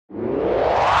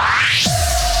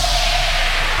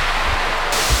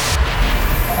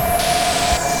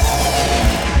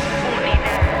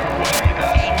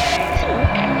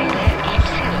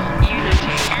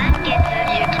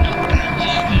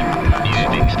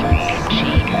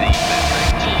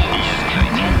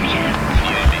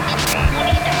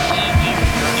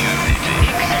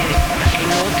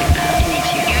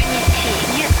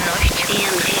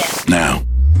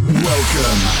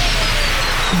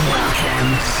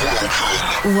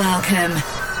Welcome.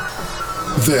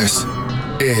 This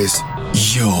is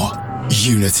your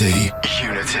Unity.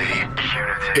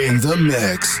 In the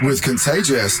mix with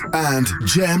Contagious and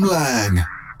Jem Lang.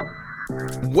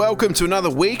 Welcome to another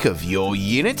week of Your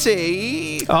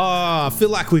Unity. Oh, I feel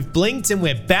like we've blinked and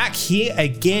we're back here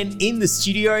again in the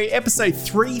studio. Episode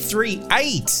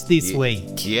 338 this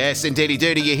week. Yes, indeedy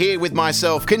doody. You're here with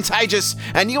myself, Contagious,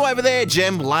 and you over there,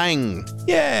 Jem Lang.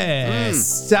 Yeah.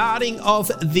 Starting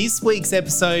off this week's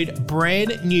episode,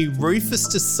 brand new RÜFÜS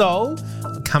to Soul.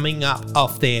 Coming up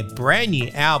off their brand new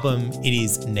album, it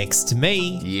is Next to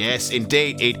Me. Yes,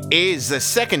 indeed. It is the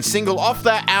second single off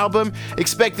that album.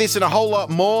 Expect this and a whole lot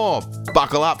more.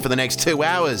 Buckle up for the next 2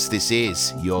 hours. This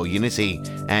is Your Unity.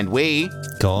 And we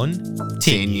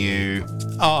continue.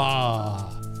 Ah.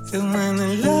 And when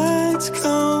the lights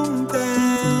come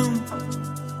down,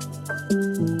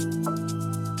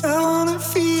 I wanna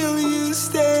feel you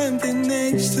standing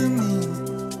next to me.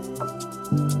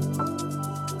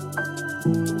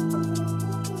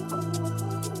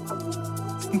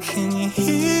 Can you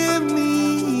hear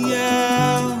me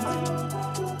out?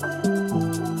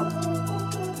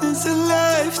 There's a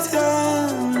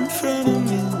lifetime in front of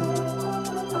me.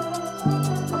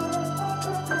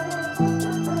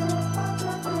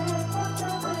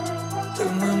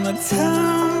 And when my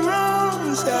time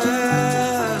runs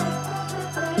out,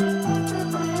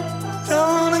 I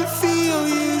wanna feel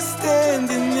you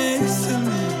standing next to me.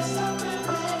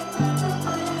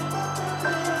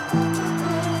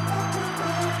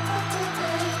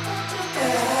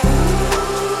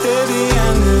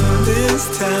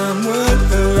 This time would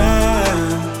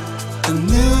arrive. I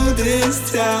knew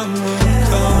this time would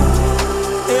come.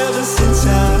 Ever since I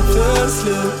first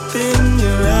looked in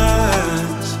your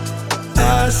eyes,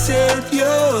 I said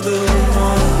you're the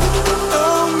one.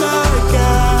 Oh my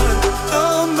God,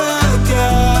 oh my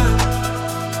God,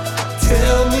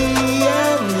 tell me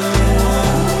I'm the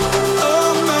one.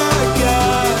 Oh my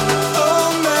God, oh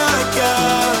my God.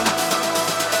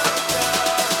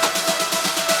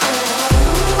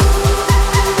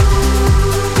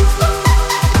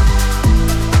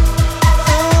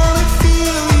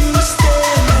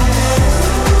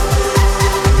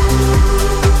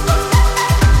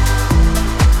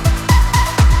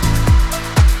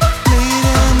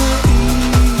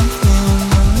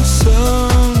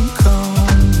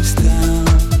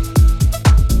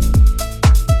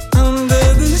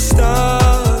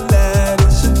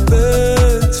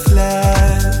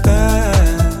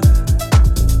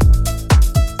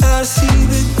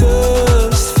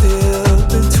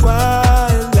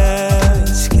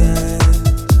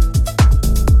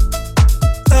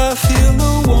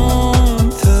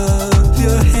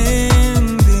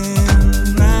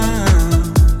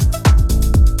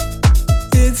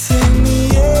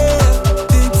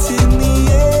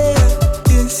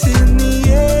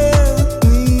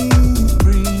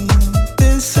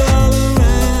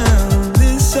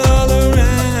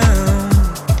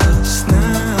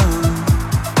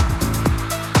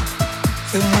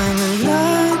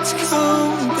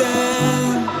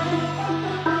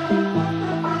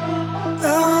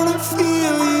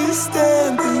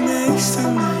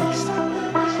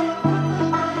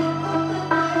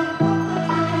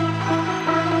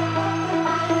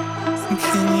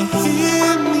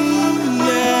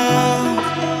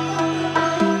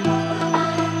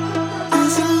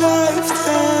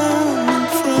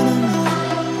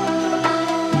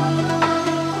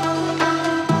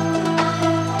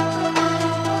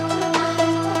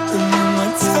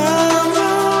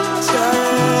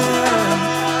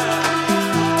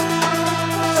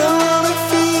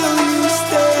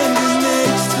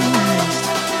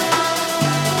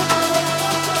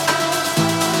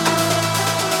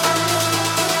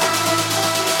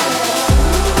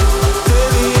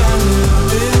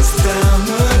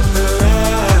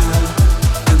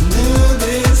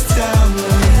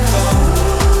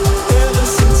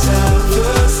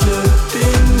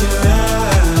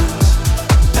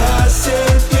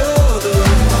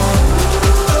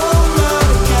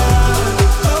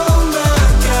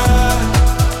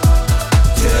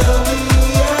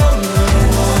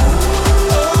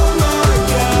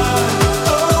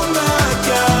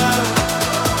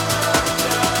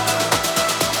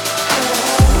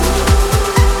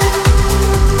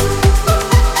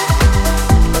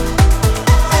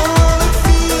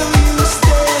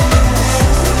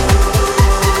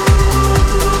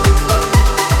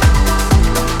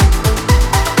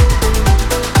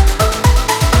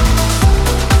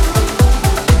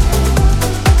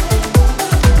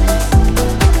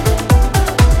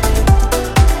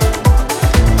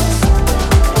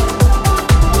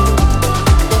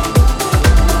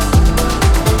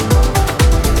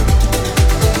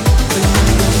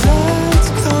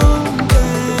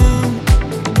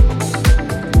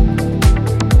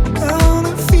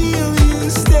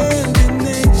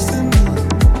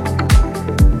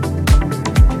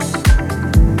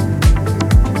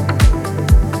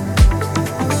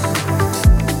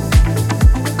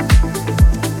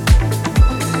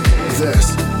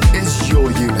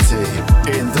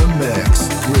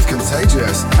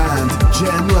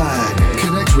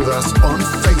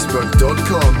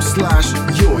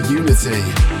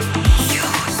 facebook.com/yourunity.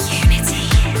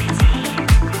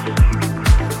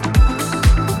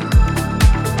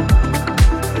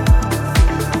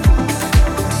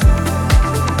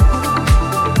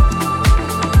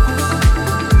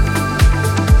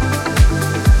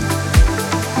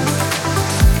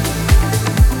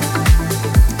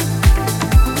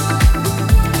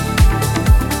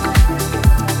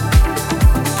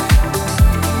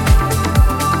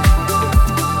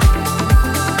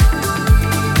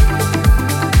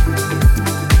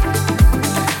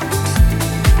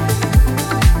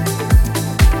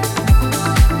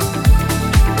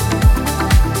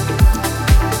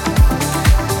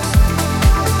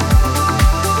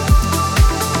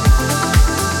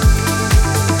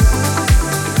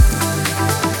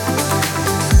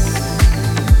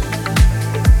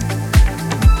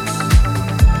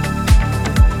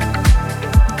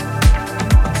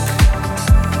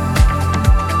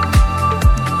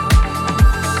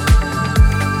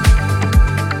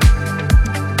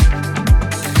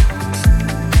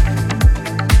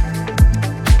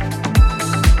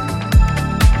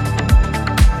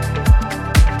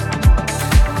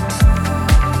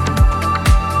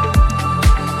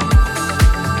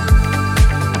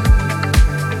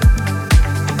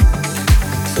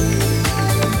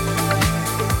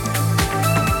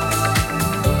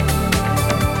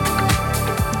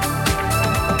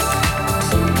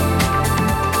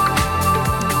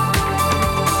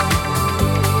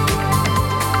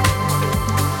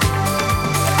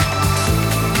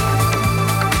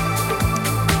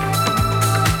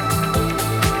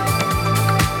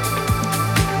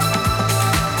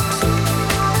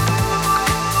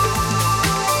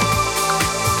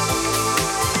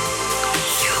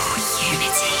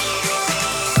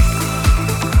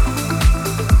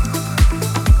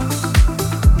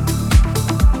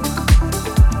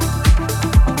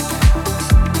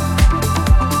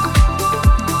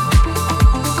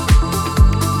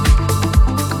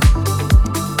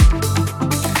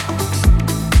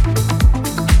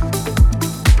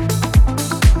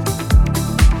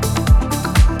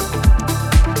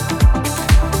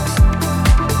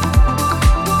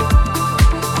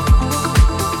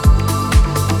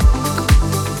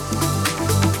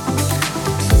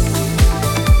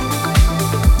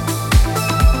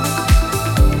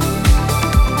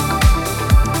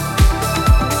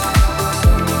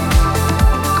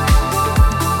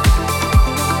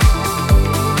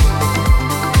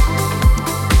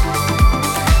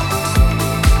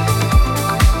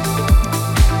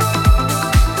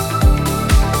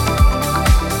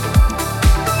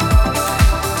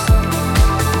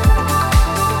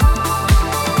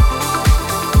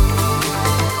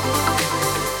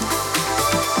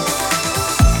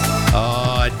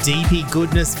 deepy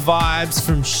goodness vibes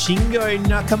from Shingo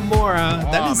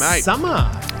Nakamura. That is mate.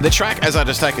 Summer. The track, as I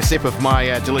just take a sip of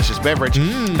my delicious beverage,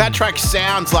 that track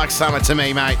sounds like summer to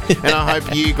me, mate. And I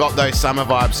hope you got those summer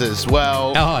vibes as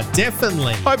well. Oh,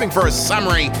 definitely. Hoping for a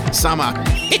summery summer,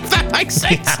 if that makes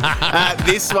sense.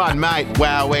 This one, mate,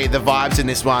 wowee, the vibes in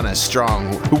this one are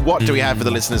strong. What do we have for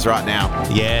the listeners right now?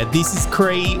 Yeah, this is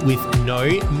Cree with No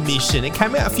Mission. It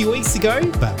came out a few weeks ago,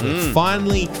 but we're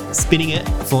finally spinning it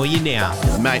for you now.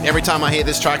 Mate, every time I hear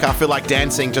this track, I feel like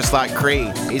dancing just like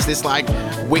Cree. He's this like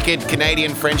wicked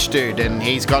Canadian French dude, and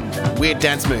he's got weird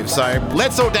dance moves. So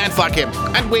let's all dance like him,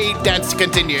 and we dance to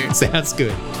continue. Sounds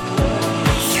good.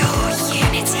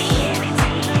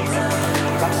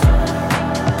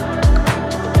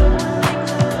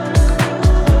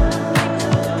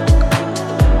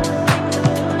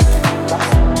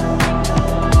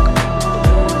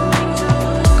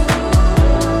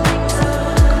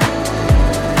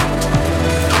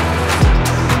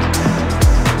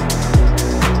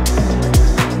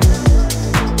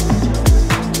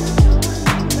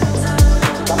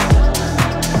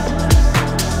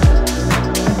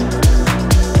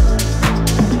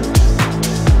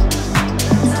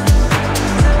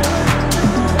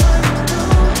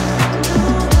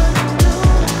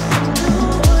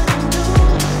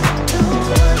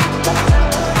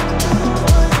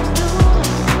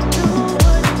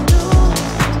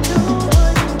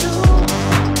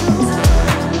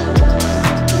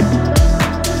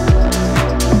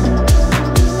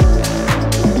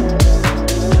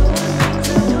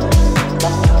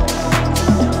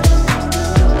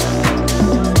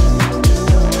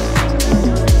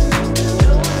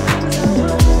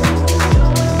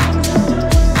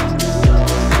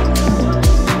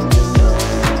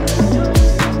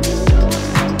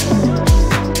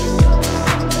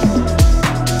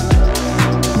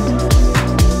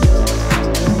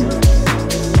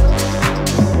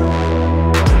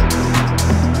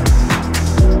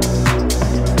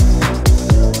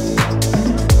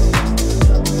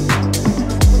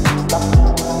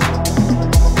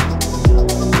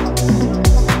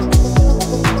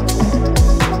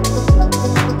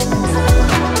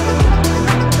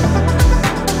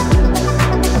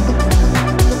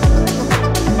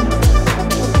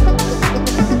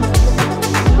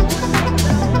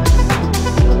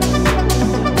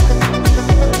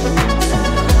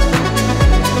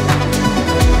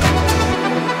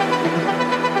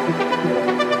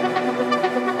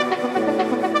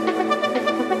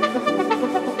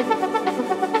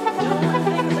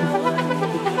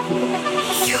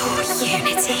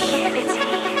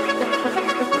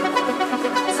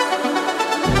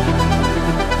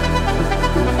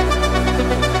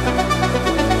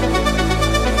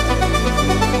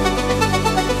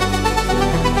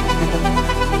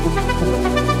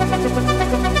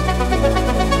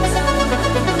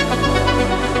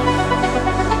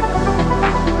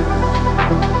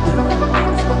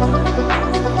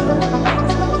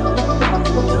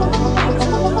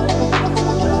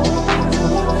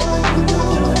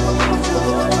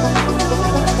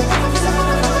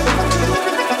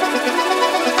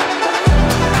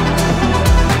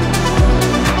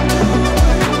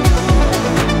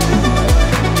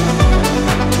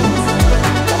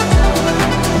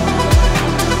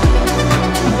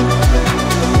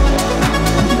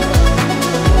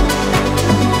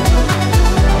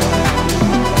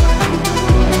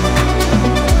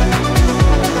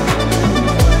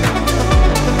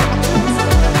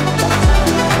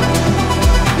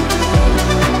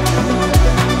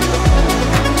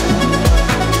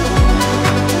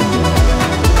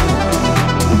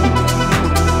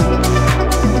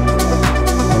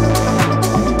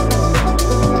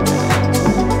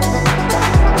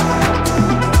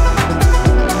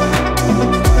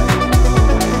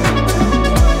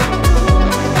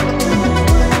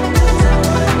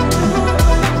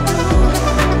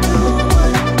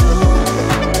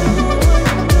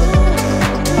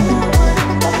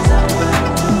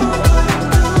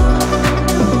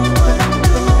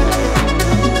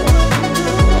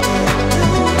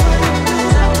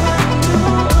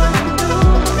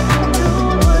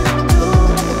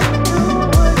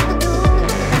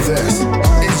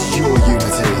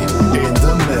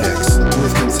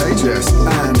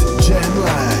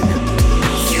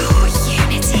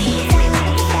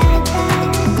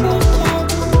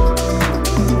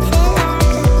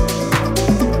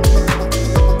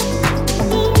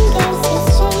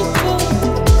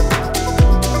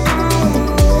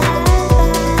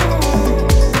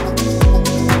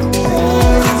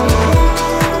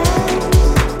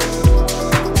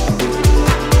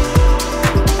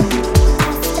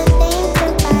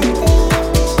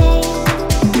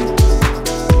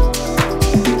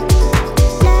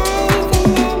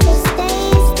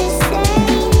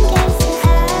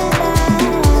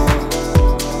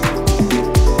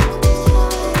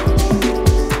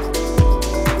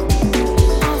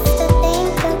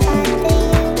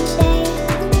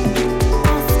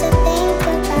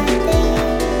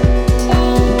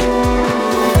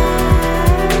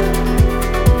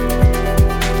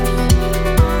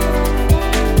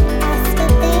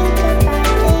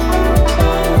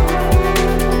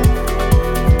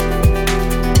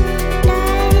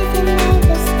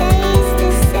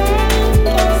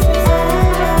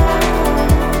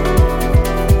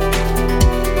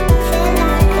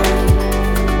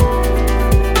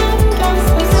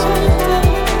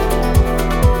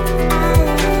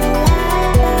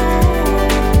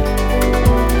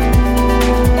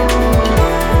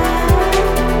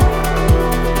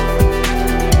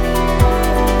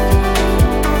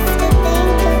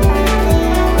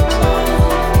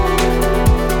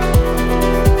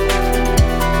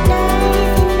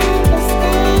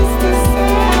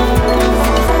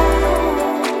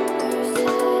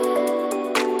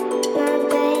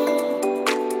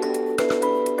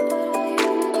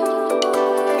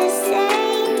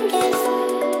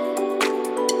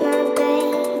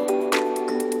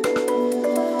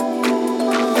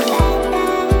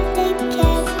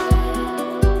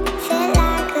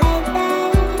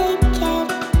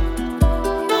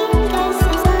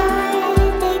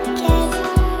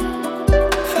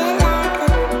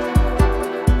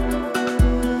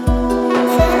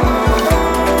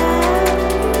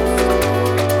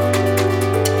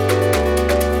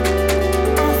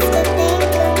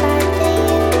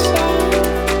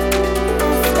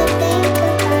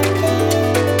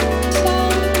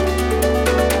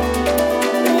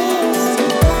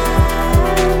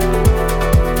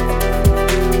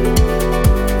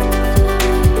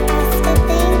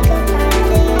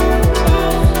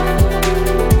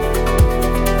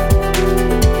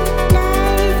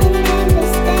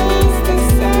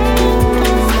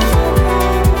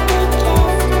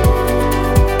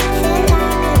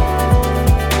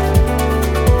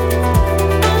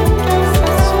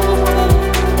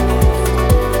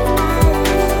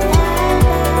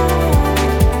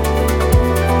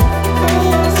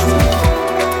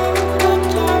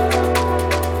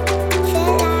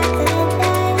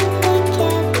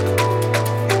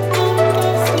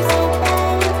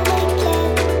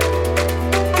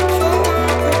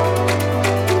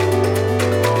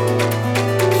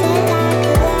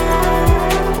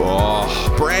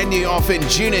 Proff and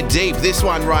Juna Deep. This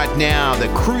one right now, the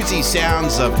cruisy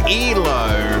sounds of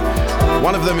ELO.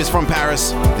 One of them is from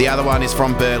Paris, the other one is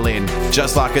from Berlin,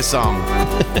 just like a song.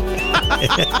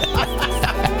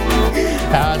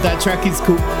 That track is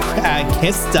called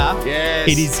Cesta. Yes.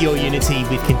 It is Your Unity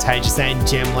with Contagious and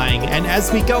Jem Lang. And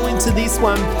as we go into this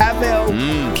one, Pavel,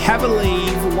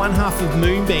 Khvaleev, one half of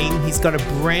Moonbeam, he's got a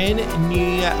brand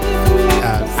new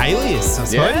alias, I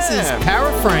suppose, is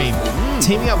PARAFRAME.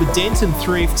 Teaming up with Denton,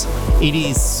 Thrift, it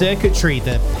is Circuitry,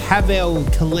 the Pavel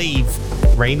Khvaleev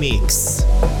remix.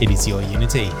 It is Your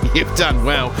Unity. You've done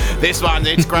well. This one,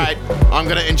 it's great. I'm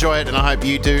going to enjoy it, and I hope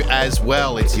you do as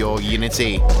well. It's Your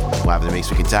Unity. We'll have the mix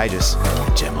with Contagious.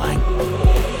 Jem Lang.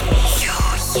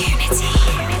 Your Unity.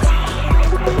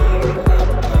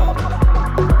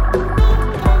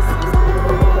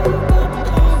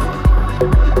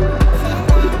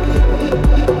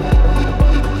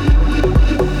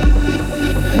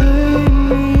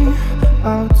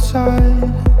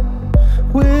 Outside,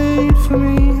 wait for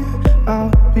me, I'll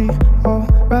be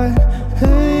alright.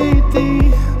 Hey,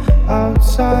 the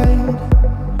outside,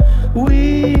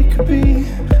 we could be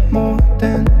more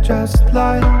than just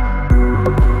light.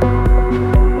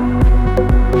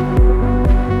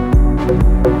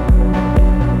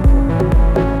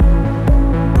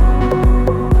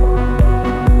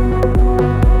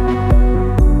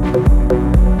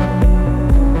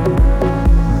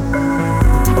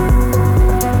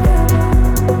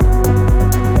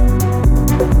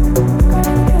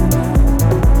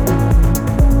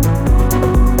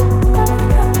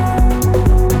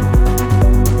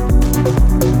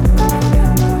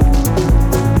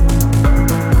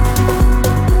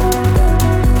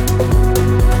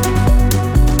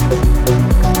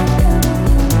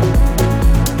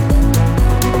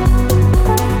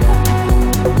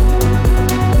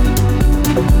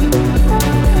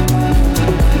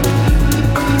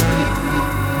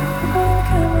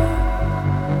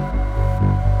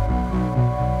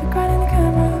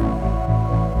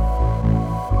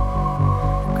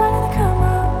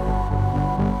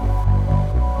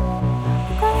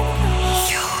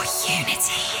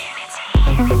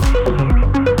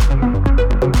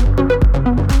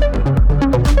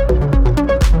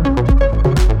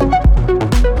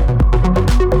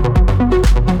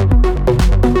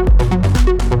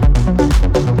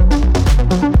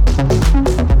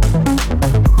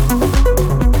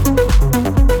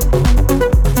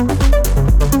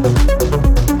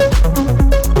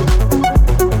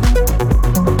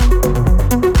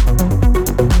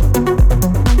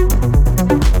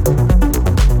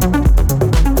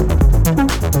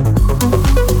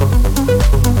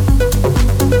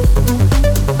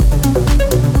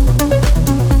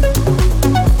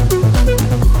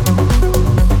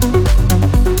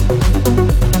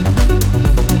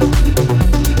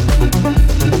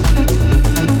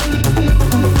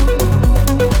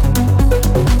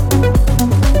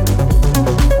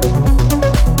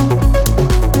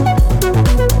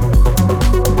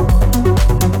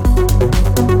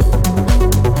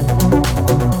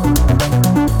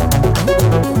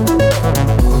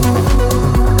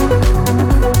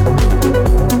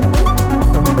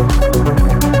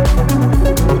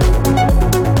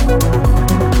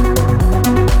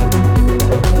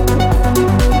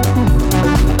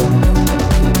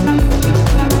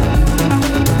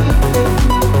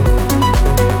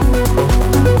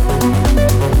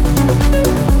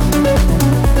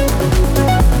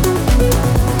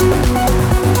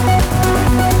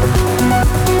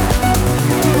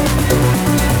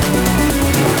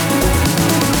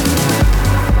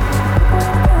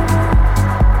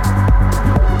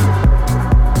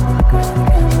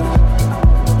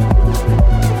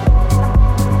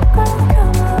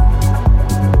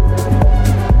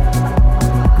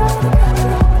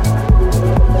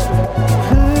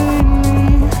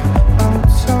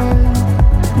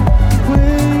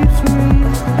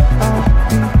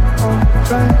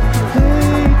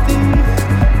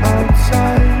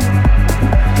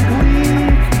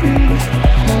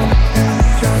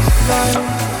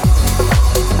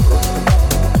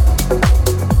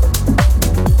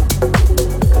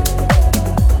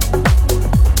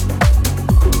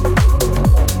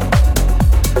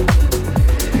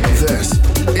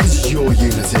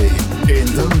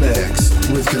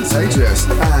 Contagious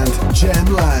and Jem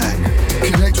Lang.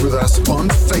 Connect with us on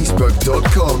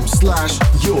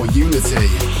facebook.com/yourunity. Your Unity.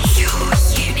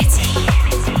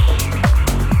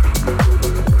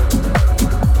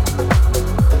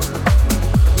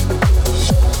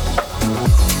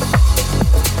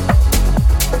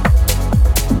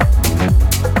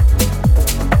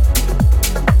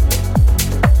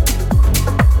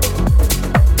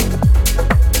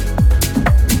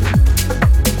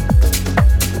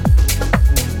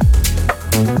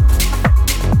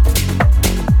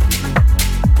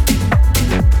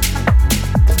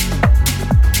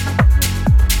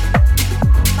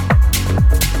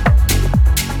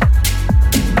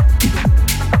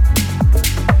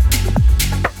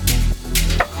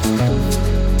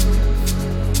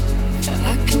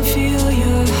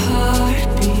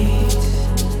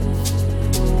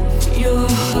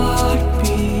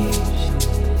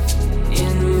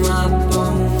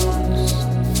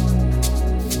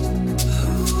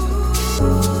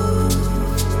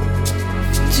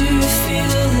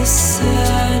 the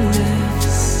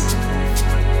sadness.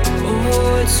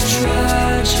 Oh, it's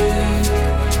tragic.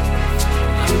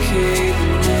 I'm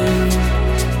caving in.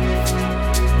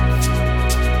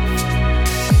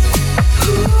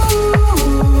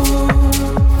 Ooh,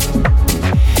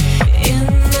 in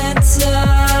the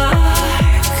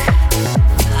dark,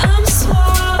 I'm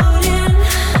swollen.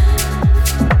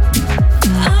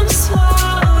 I'm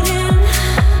swollen.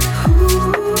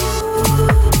 Ooh,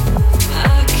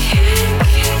 I can't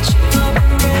catch my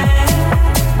breath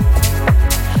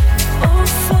or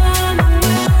find the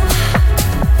will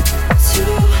to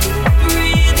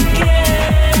breathe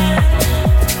again.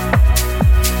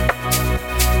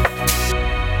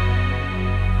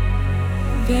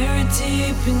 Buried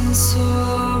deep in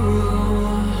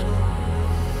sorrow,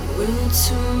 will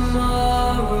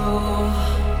tomorrow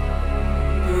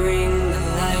bring the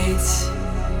light?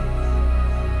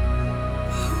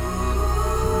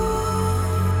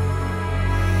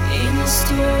 In the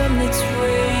storm that's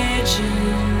raging,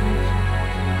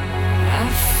 I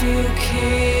feel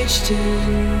caged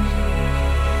in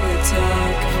the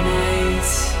dark of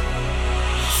night.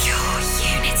 Your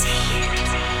unity.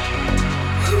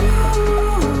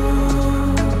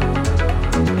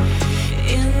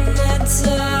 In the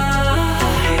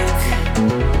dark,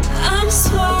 I'm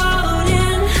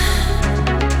swollen.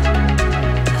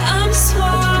 I'm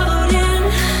swollen.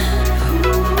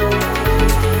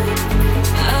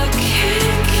 I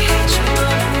can't catch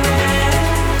my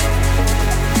breath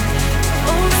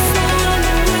or find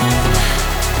the will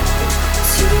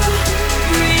to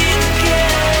breathe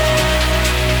again.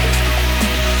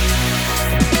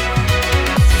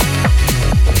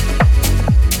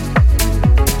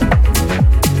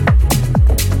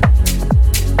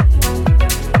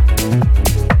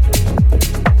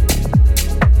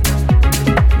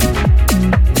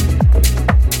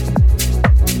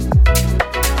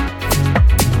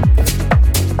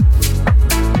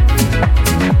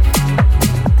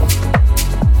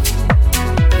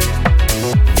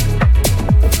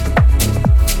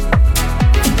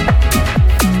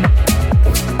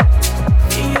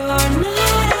 You're not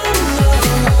alone.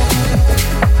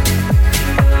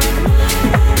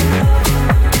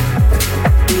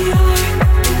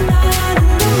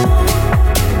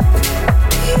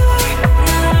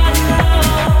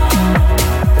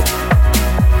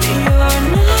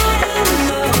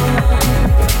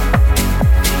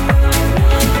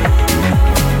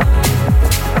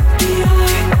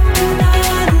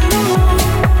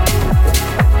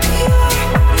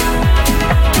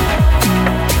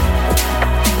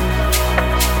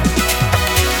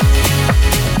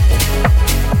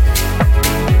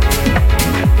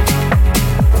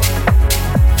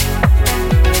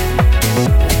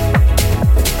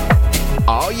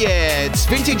 Oh yeah, it's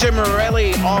Vintage and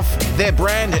Morelli off their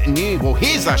brand new, well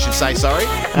his I should say, sorry,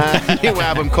 new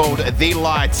album called The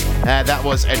Light. That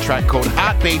was a track called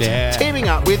Heartbeat, Yeah. teaming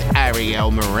up with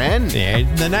Arielle Maren. Yeah,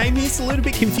 the name is a little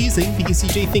bit confusing because you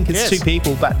do think it's Yes. two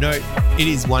people, but no, it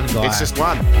is one guy. It's just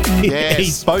one. He's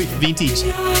Yes. both Vintage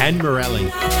and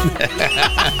Morelli.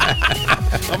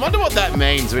 I wonder what that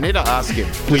means. We need to ask him.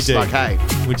 We Just do. like, hey,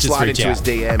 We just slide reach into out. his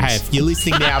DMs. Hey, if you're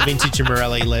listening now, Vintage and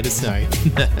Morelli, let us know.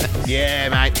 Yeah,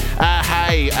 mate.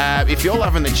 Hey, if you're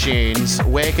loving the tunes,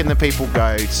 where can the people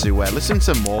go to listen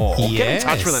to more? Or get in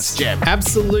touch with us, Jem.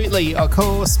 Absolutely. Of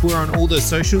course, we're on all those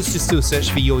socials. Just do a search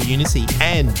for Your Unity.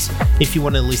 And if you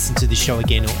want to listen to the show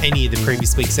again or any of the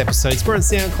previous week's episodes, we're on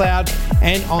SoundCloud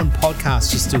and on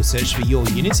podcast. Just do a search for Your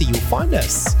Unity. You'll find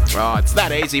us. Oh, it's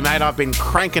that easy, mate. I've been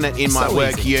cranking it in my So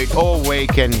work easy. ute all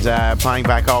week and playing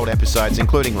back old episodes,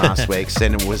 including last week's,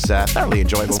 and it was thoroughly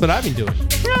enjoyable. That's what I've been doing.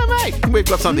 Yeah, mate, we've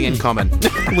got something in common.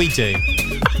 We do.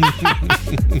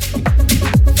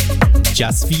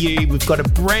 Just for you, we've got a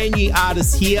brand new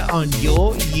artist here on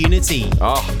Your Unity.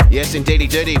 Oh, yes, indeedy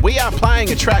doody. We are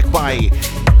playing a track by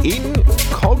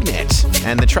Incognet,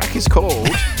 and the track is called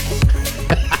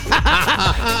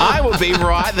I Will Be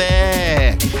Right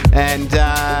There. And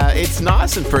it's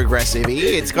nice and progressive.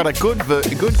 It's got a good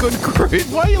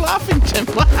groove. Why are you laughing, Jem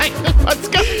Lang? What's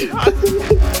going on?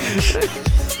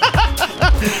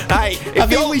 Hey, I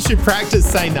think we should practice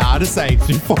saying the artist names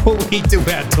before we do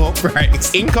our talk breaks.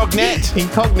 Incognet.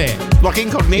 Incognet. Like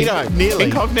incognito.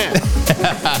 Nearly. Incognet.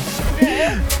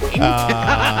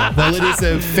 Well, it is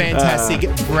a fantastic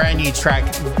brand new track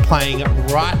playing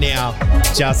right now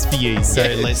just for you. So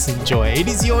Yes. let's enjoy. It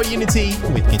is Your Unity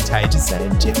with Contagious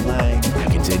Jem Lang.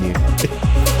 Continue.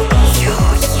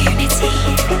 Your unity.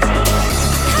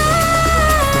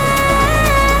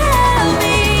 Help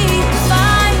me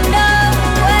find a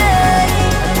way.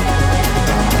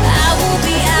 I will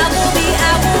be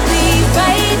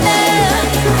right there.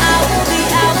 I will be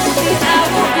right there.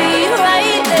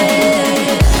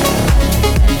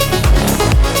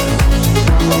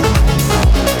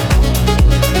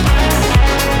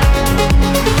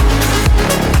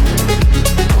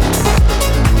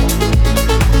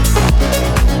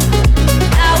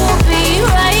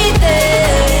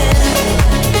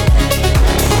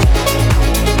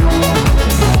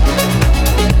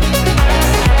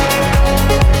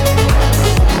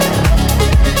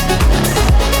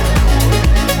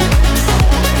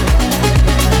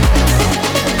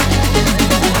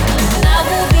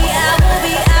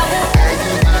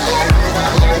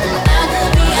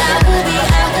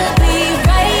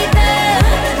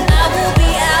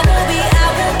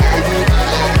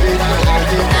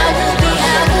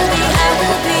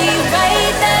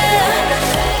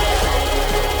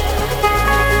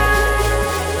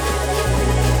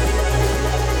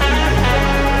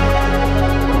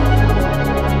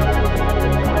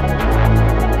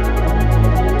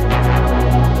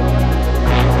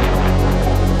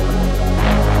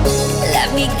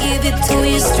 to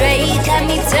you straight. Let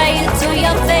me tell you to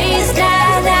your face.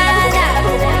 Nah, nah, nah.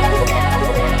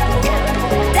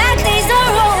 That days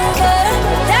are over.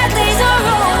 That days are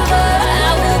over. I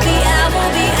will be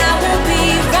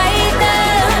right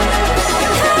there.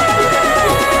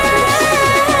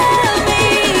 Help me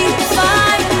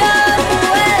find a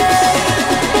way.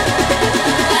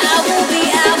 I will be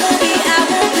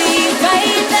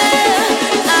right there.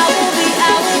 I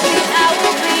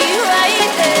will be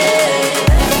right there.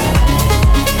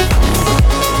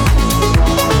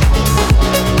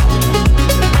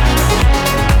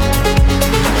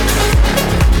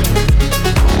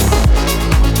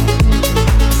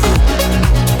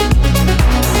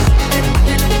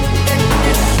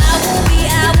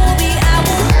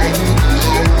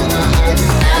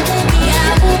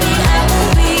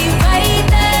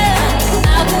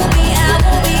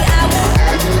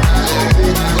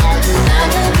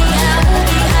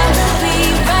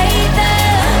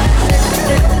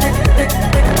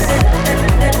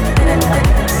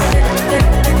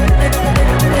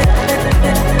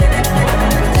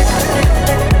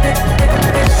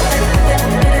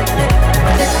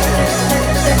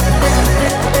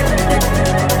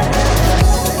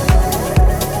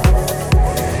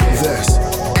 This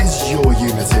is Your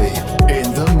Unity in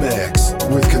the mix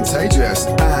with Contagious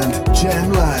and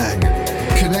Jem Lang.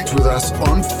 Connect with us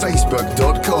on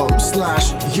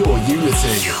facebook.com/yourunity. Your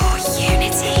unity.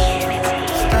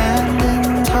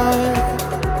 Standing tall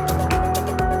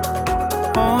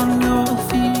on your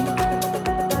feet,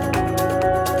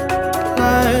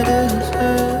 light as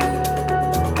air,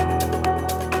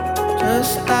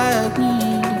 just like me.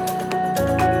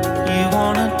 You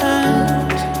wanna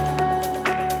dance,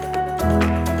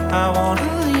 I wanna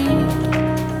lead.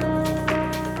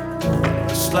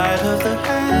 The sleight of the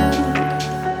hand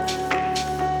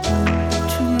that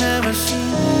you never seen.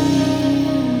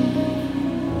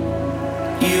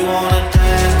 You wanna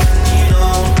dance, you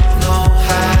don't know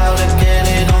how to get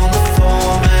it on the floor,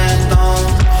 man. Don't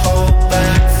hold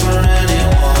back for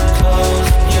anyone. Close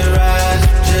your eyes,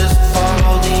 just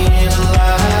follow the inner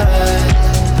light.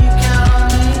 You count on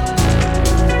me.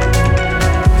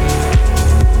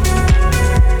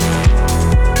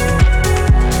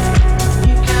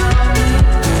 You count on me. You count on me.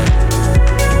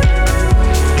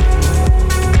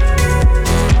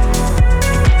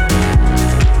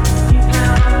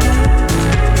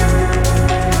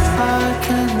 I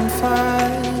can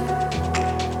fly,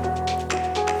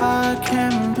 I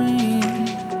can breathe,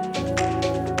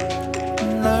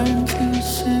 learn to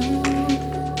sing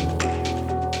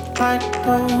like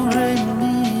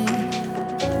do-re-mi.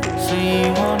 So you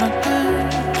wanna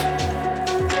dance,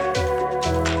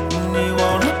 and you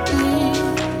wanna be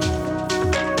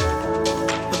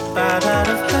the bat out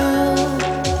of hell.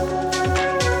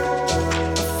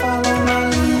 Follow my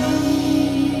lead.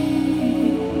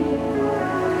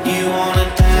 You wanna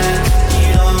dance, you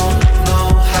don't know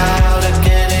how to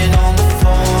get it on the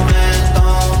floor, man.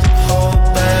 Don't hold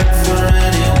back for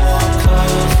anyone.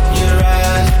 Close your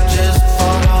eyes, just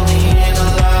follow the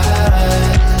inner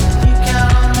light. You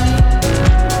count on me.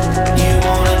 You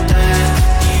wanna dance,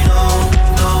 you don't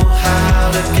know how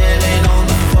to get it on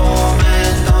the floor,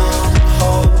 man. Don't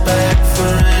hold back for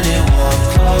anyone.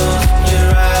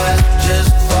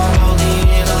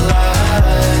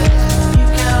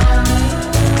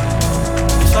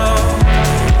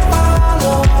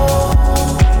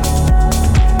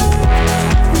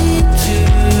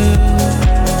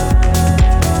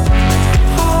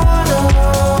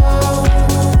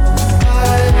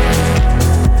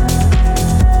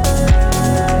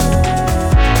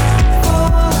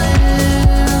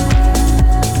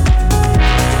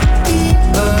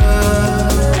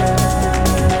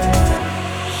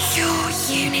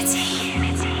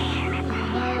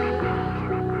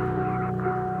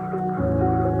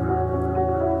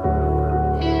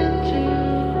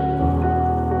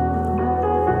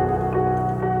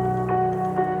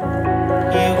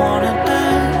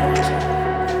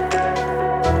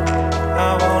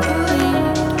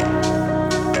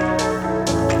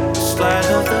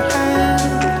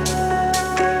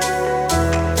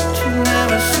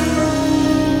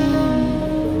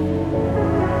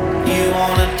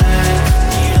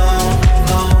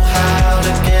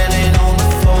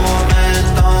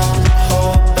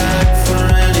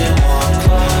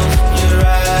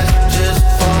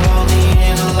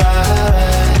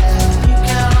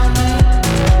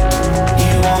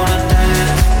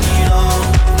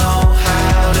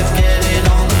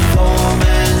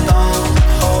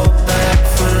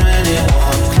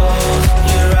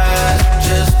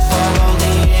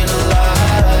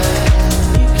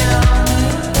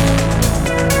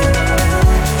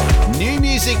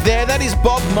 is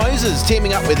Bob Moses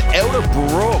teaming up with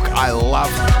Elderbrook. I love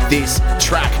this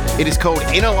track. It is called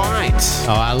Inner Light.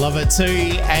 Oh, I love it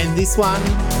too. And this one,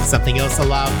 something else I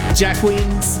love, Jack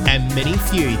Wins and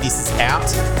ManyFew. This is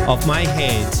Out of My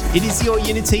Head. It is Your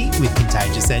Unity with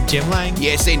Contagious and Jem Lang.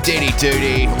 Yes, indeedy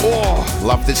doody. Oh,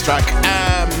 love this track.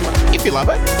 If you love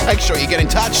it, make sure you get in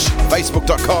touch.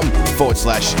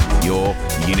 Facebook.com/Your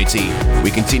Unity.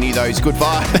 We continue those good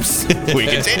vibes. We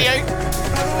continue.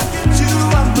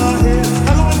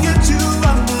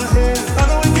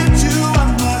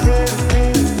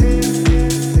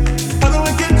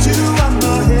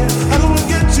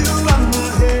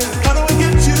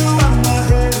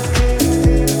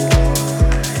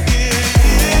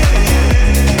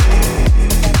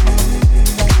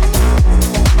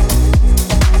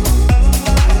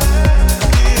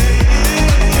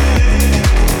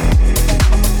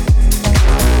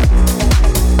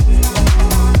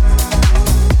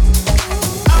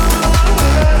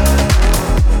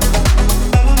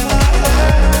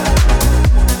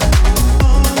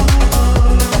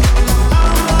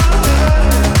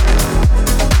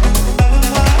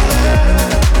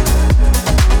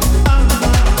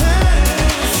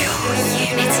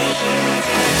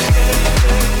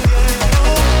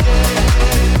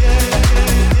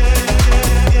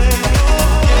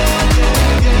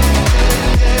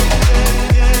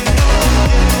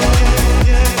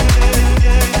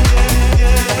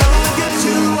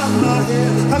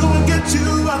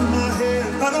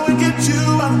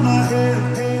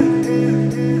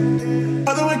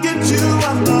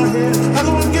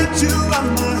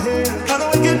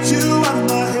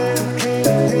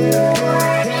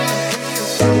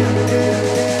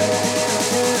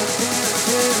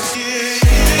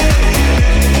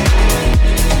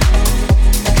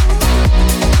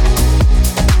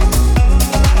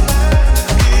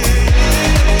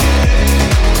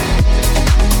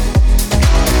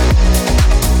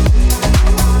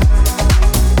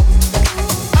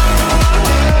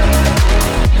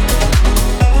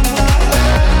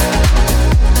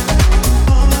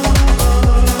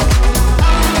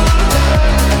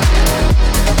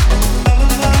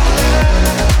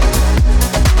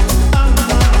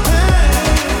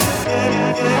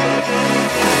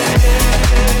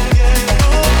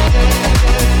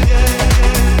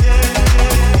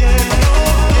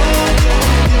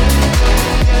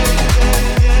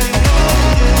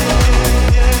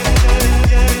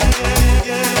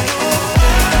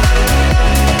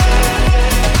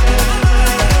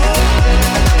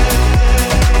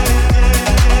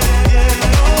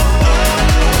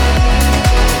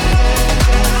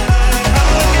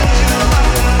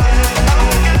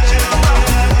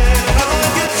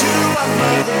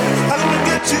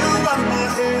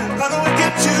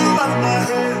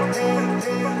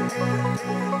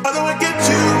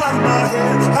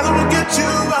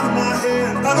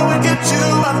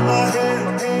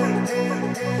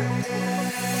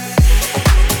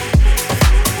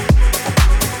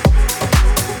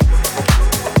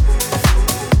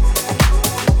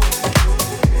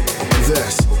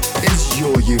 This is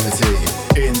Your Unity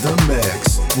in the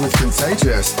mix with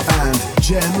Contagious and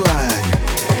Jem Lang.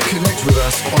 Connect with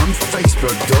us on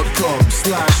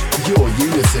Facebook.com/YourUnity. Your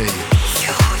Unity.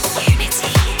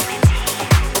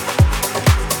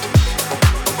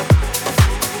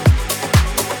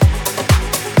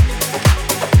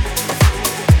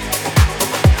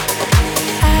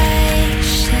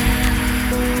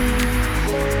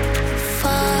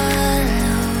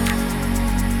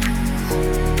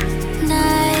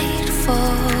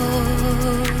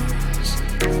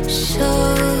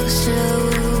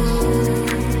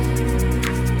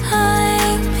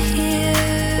 I'm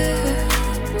here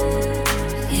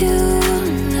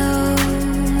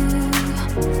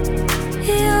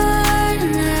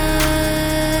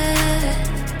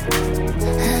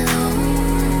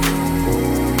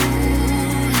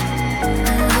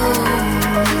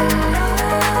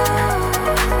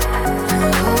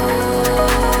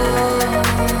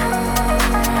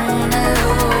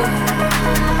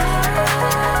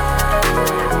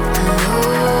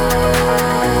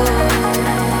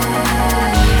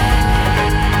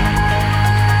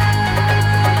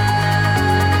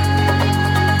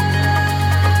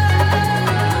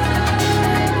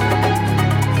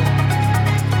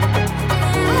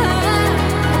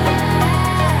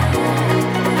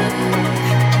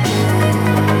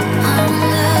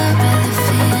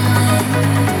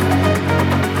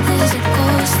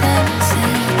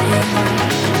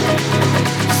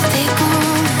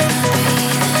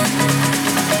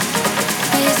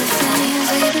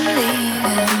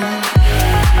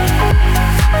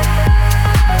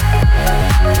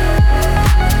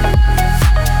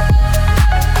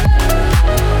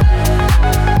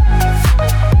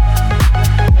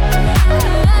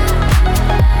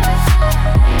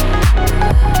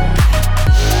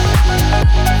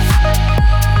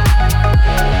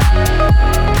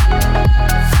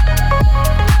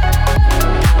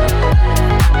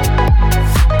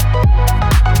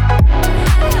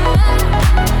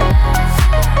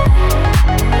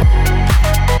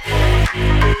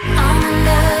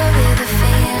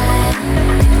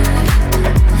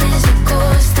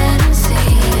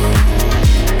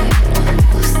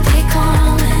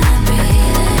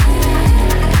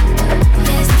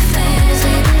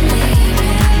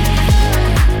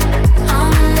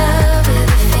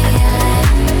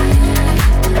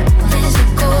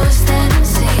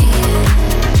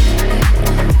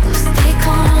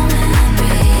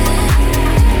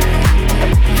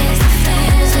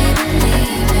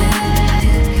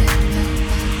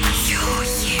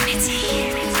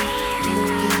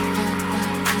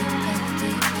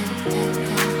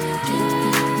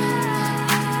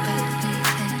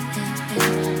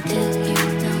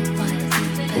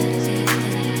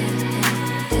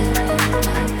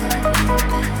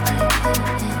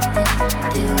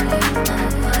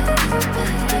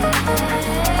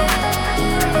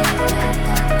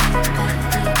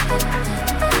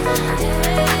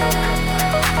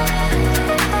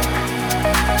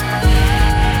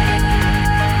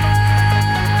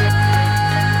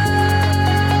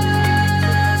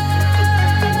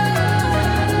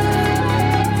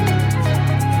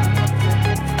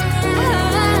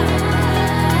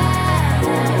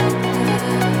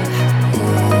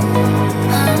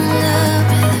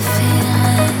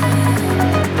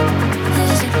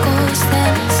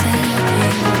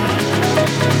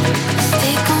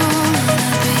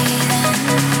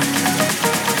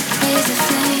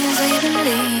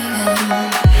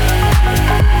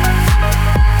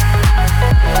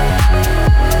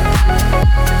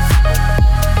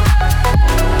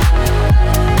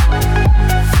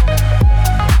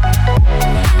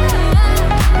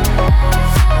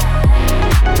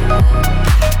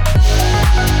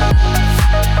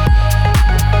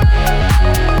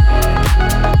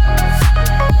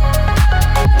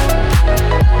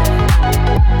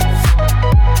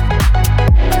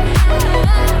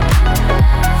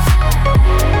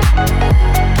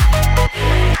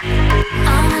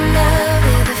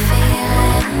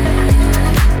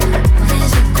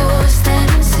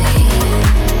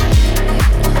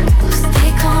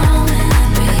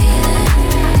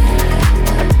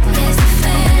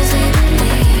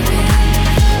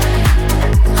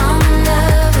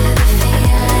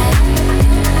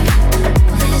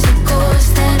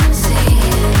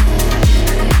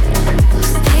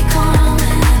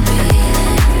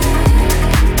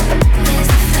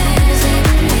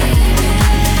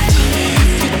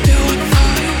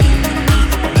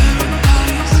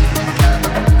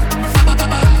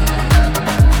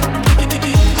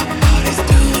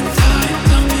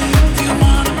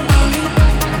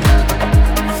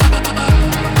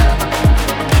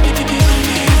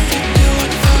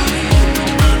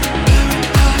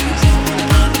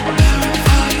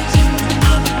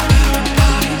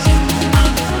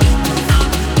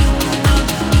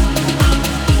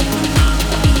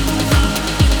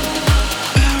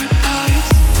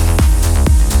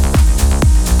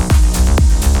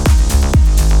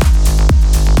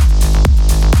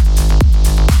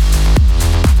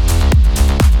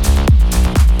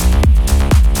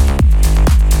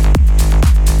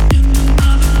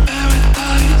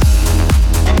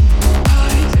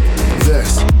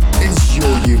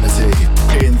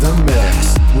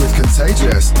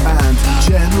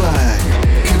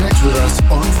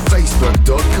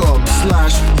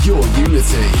your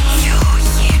unity. Your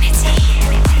unity.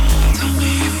 Tell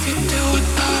me if you do it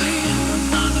right.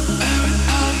 Another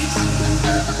paradise.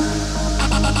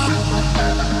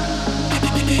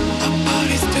 Our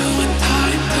bodies doing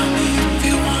time. Tell me if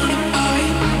you wanna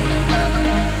fight.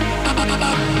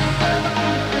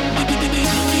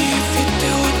 Tell me if you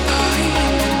do it right.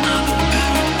 Another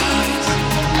paradise.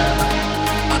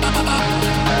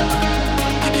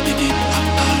 Our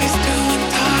bodies doing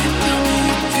time. Tell me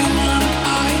if you wanna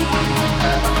fight.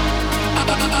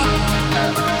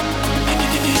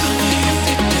 Tell me if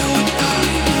you do it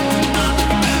right. Another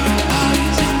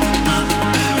paradise. Another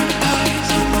paradise.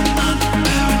 Another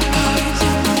paradise.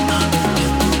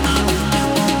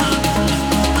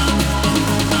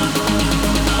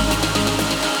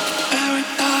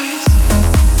 Paradise.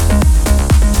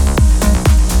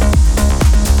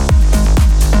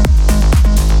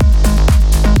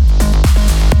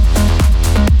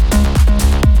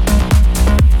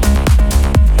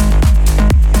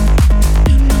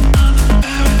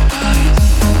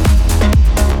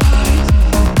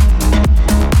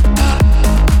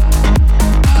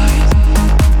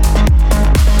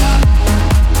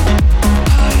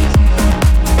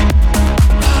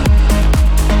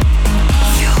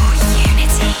 Your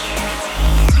unity.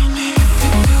 Tell me if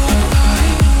you do it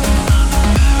right. Another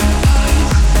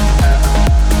paradise.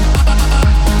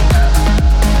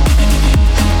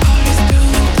 Bodies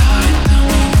doing time. Tell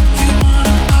me if you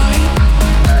wanna fight.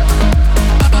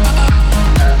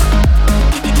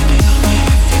 Tell me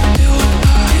if you do it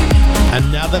right.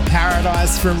 Another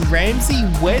Paradise from Ramsey,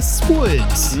 Westwood.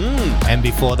 And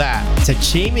before that,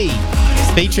 Tchami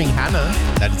featuring Hana,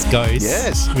 that is Ghost,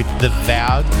 Yes. with the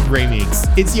VOWED remix.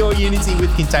 It's Your Unity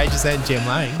with Contagious and Jem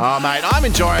Lang. Oh, mate, I'm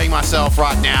enjoying myself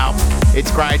right now. It's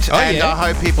great. Oh, and yeah. I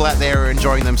hope people out there are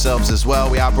enjoying themselves as well.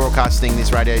 We are broadcasting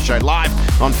this radio show live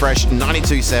on Fresh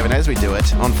 92.7 as we do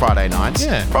it on Friday nights.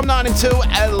 Yeah. From 9 until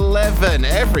 11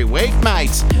 every week,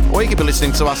 mate. Or you could be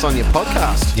listening to us on your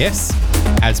podcast. Yes,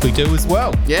 as we do as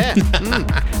well. Yeah.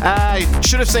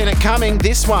 Should have seen it coming.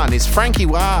 This one is Franky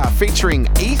featuring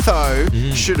AETHO.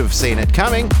 Should have seen it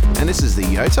coming. And this is the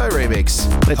Yotto remix.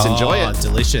 Let's enjoy Oh, it.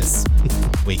 delicious.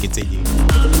 We continue. You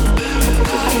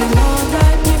know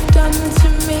that you've done to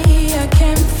me, I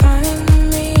can't find the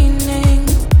meaning.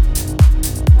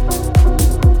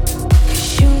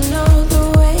 'Cause you know the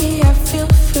way I feel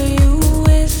for you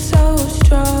is so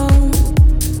strong.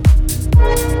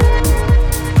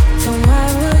 So why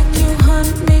would you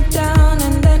hunt me down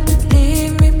and then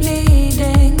leave me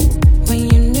bleeding when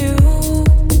you knew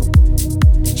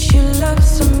that you loved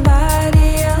somebody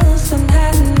else and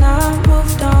had not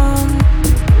moved on?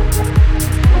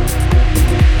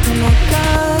 Oh my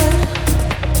God,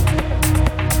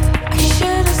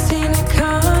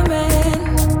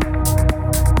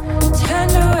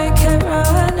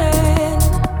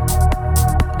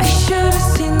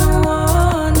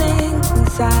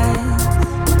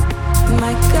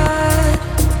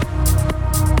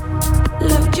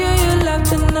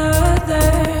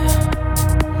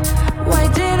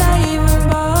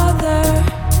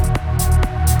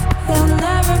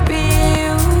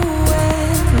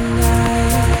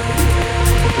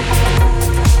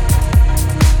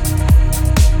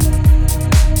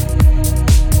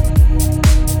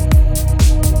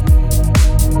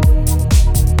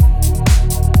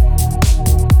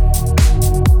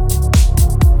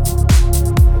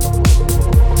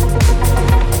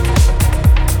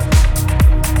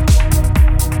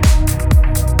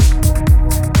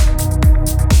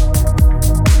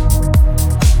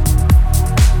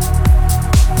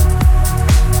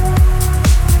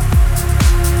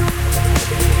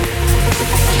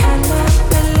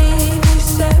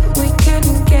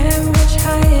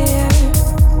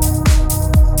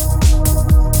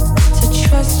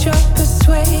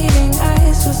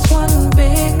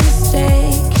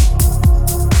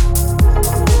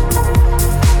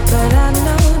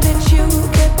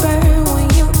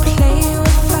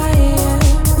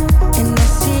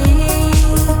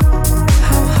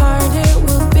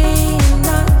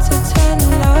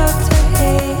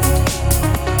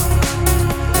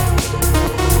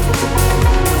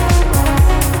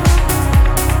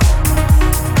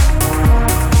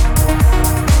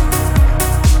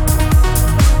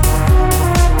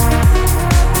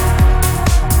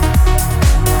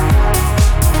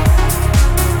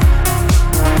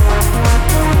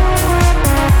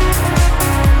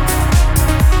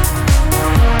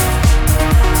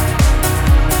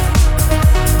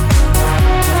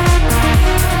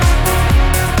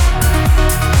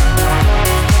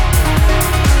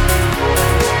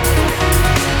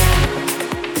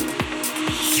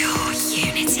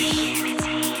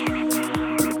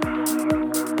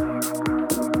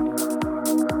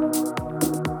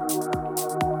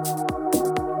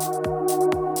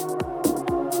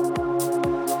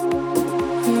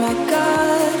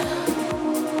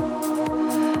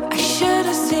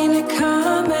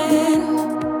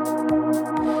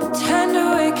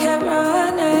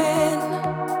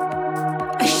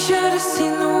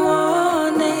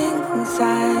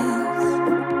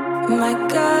 my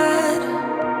God.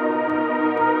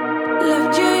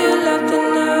 Loved you, you loved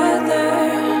another.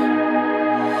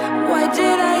 Why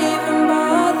did I even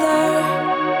bother?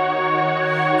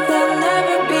 There'll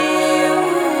never be you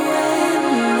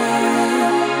and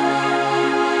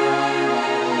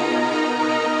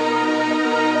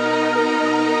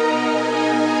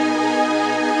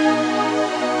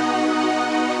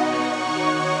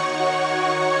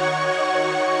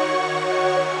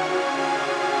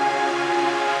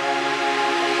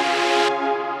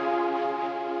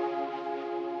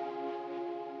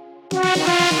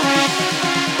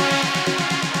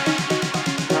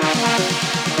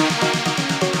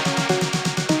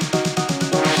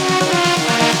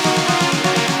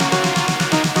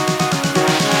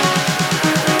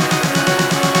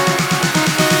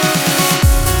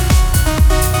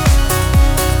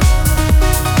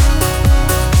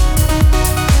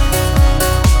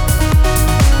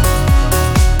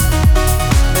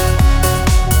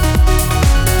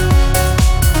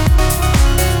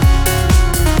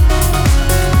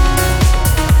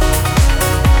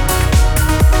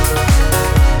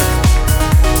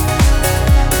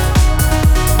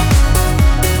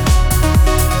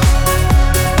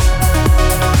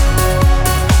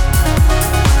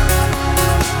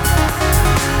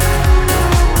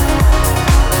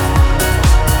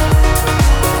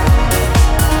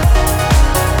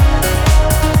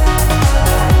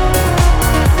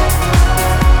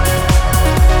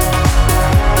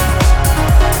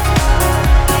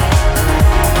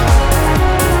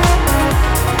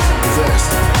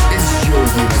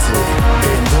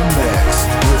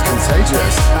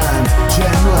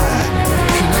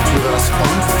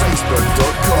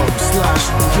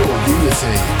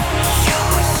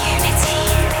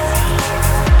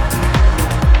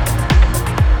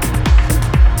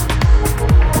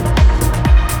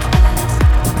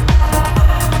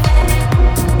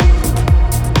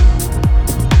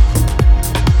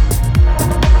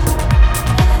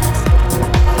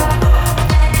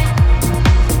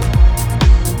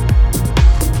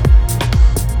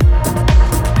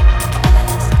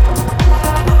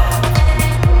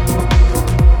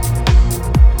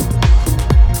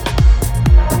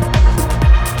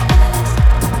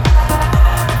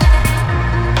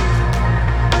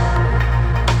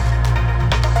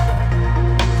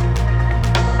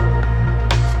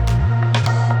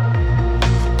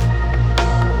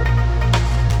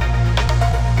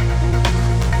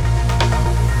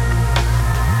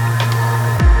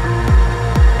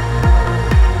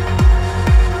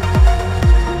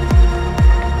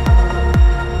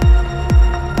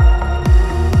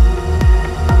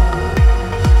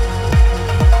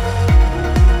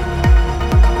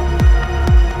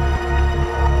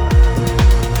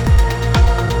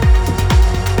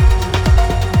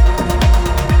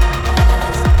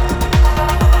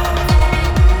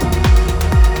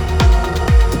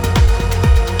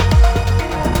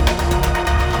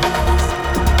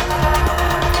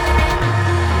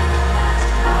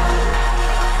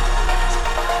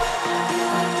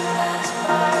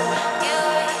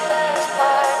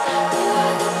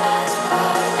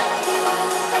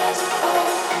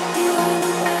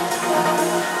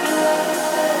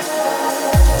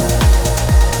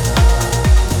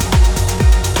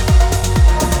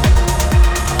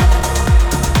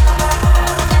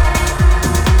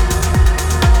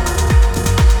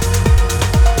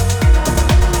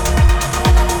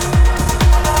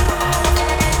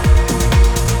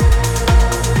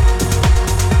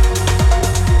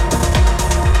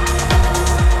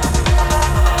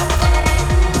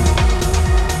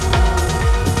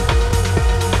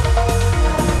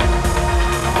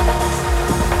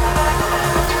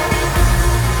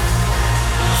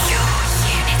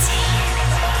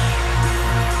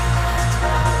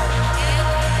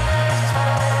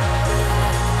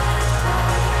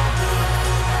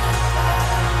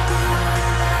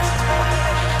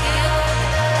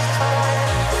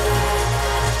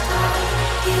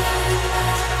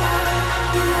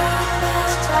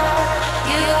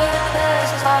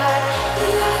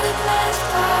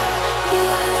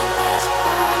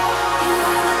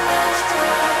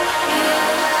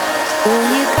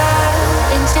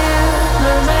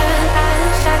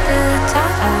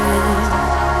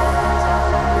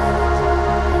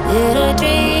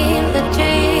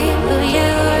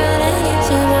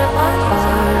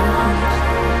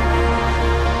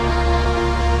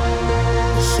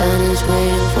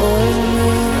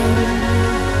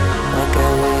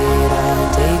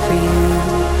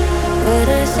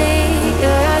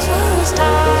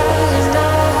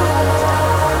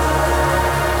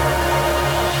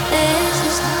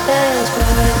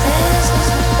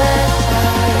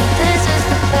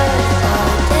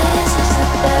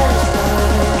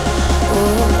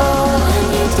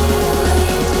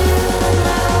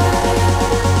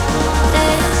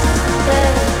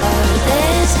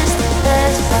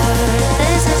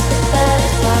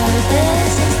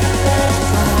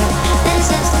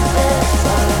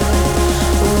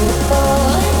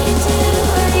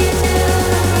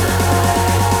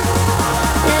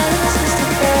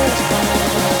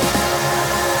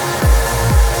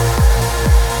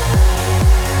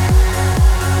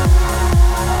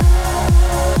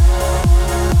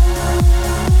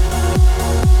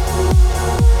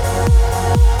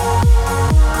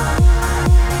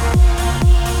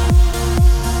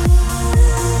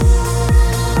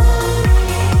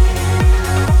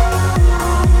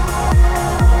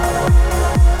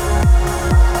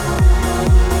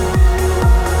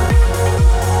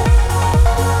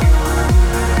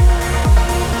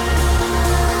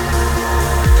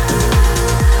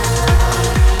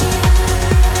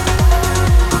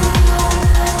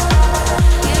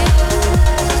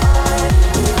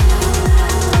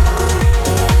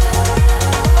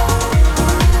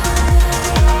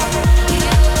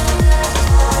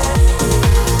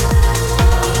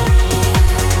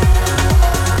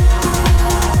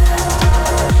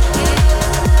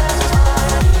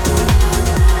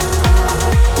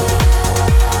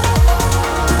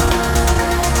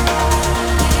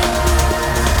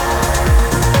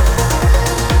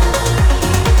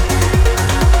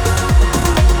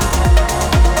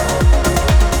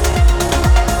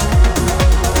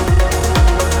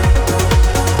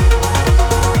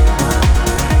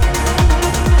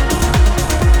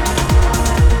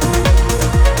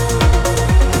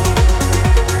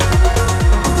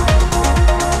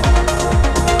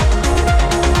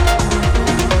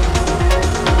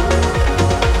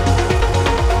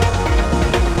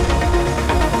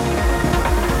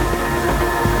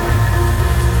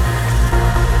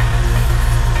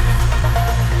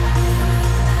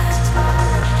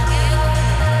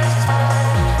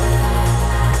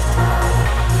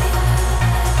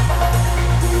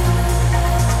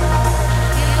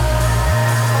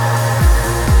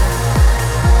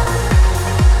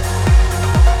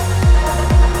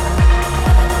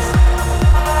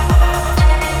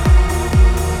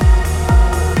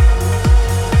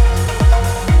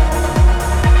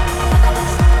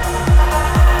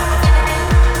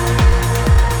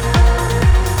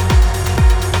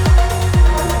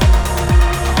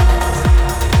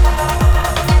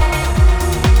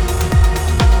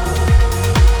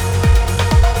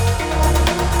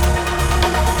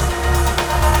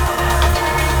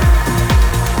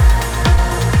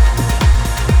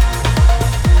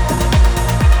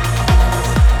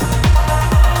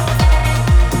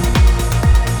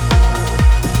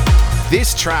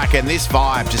This track and this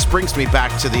vibe just brings me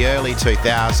back to the early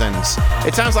 2000s.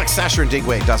 It sounds like Sasha and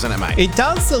Digweed, doesn't it, mate? It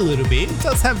does a little bit. It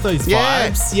does have those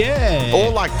vibes. Yeah.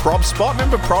 Or like Prop Spot.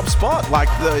 Remember Prop Spot? Like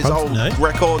those old no.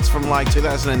 records from like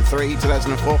 2003,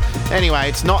 2004. Anyway,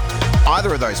 it's not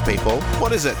either of those people.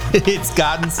 What is it? It's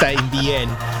Garden State in the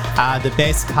end. The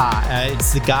best part,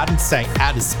 it's the Garden State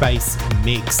Outer Space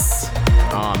mix.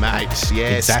 Oh, mate,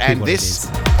 yes. Exactly And what this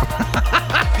it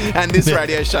is. and this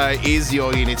radio show is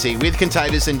Your Unity with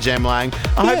Contagious and Jem Lang.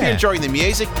 I hope you're enjoying the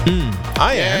music.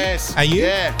 I am. Yes. Are you?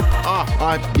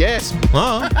 Yeah. Yes.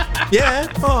 Oh, yeah.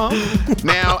 Oh.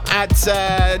 Now,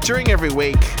 during every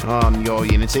week on Your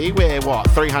Unity, we're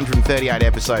 338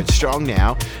 episodes strong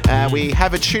now. We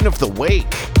have a tune of the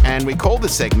week, and we call the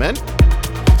segment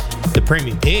The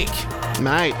Premium Pick.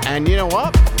 Mate, and you know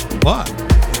what? What?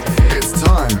 It's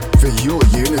time for your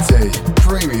Unity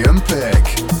Premium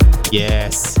Pick.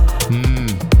 Yes.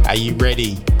 Are you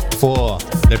ready for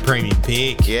the Premium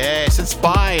Pick? Yes, it's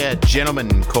by a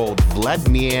gentleman called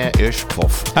Vladimir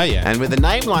Ushkov. Oh, yeah. And with a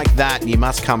name like that, you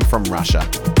must come from Russia.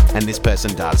 And this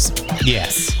person does.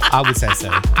 Yes, I would say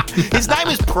so. His name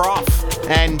is Proff.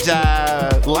 And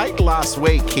late last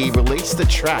week, he released a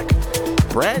track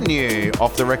brand new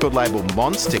off the record label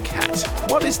Monster Cat.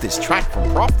 What is this track from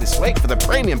Proff this week for the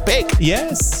Premium Pick?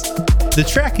 Yes. The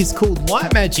track is called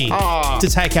White Magic to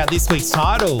take out this week's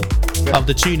title of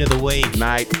the tune of the week.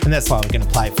 Mate. And that's why we're going to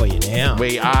play it for you now.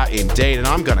 We are indeed, and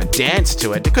I'm going to dance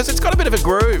to it because it's got a bit of a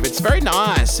groove. It's very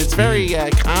nice. It's very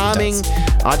calming.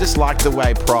 I just like the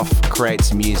way Proff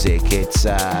creates music. It's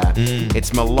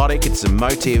melodic, it's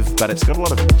emotive, but it's got a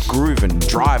lot of groove and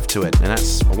drive to it, and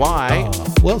that's why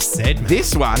well said, mate.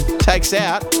 this one takes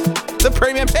out the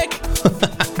Premium Pick.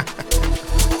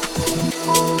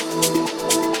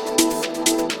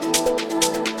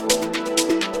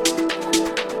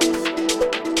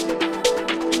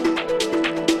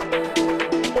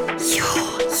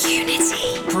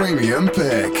 Premium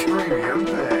Pick. Premium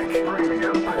Pick.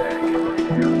 Premium Pick.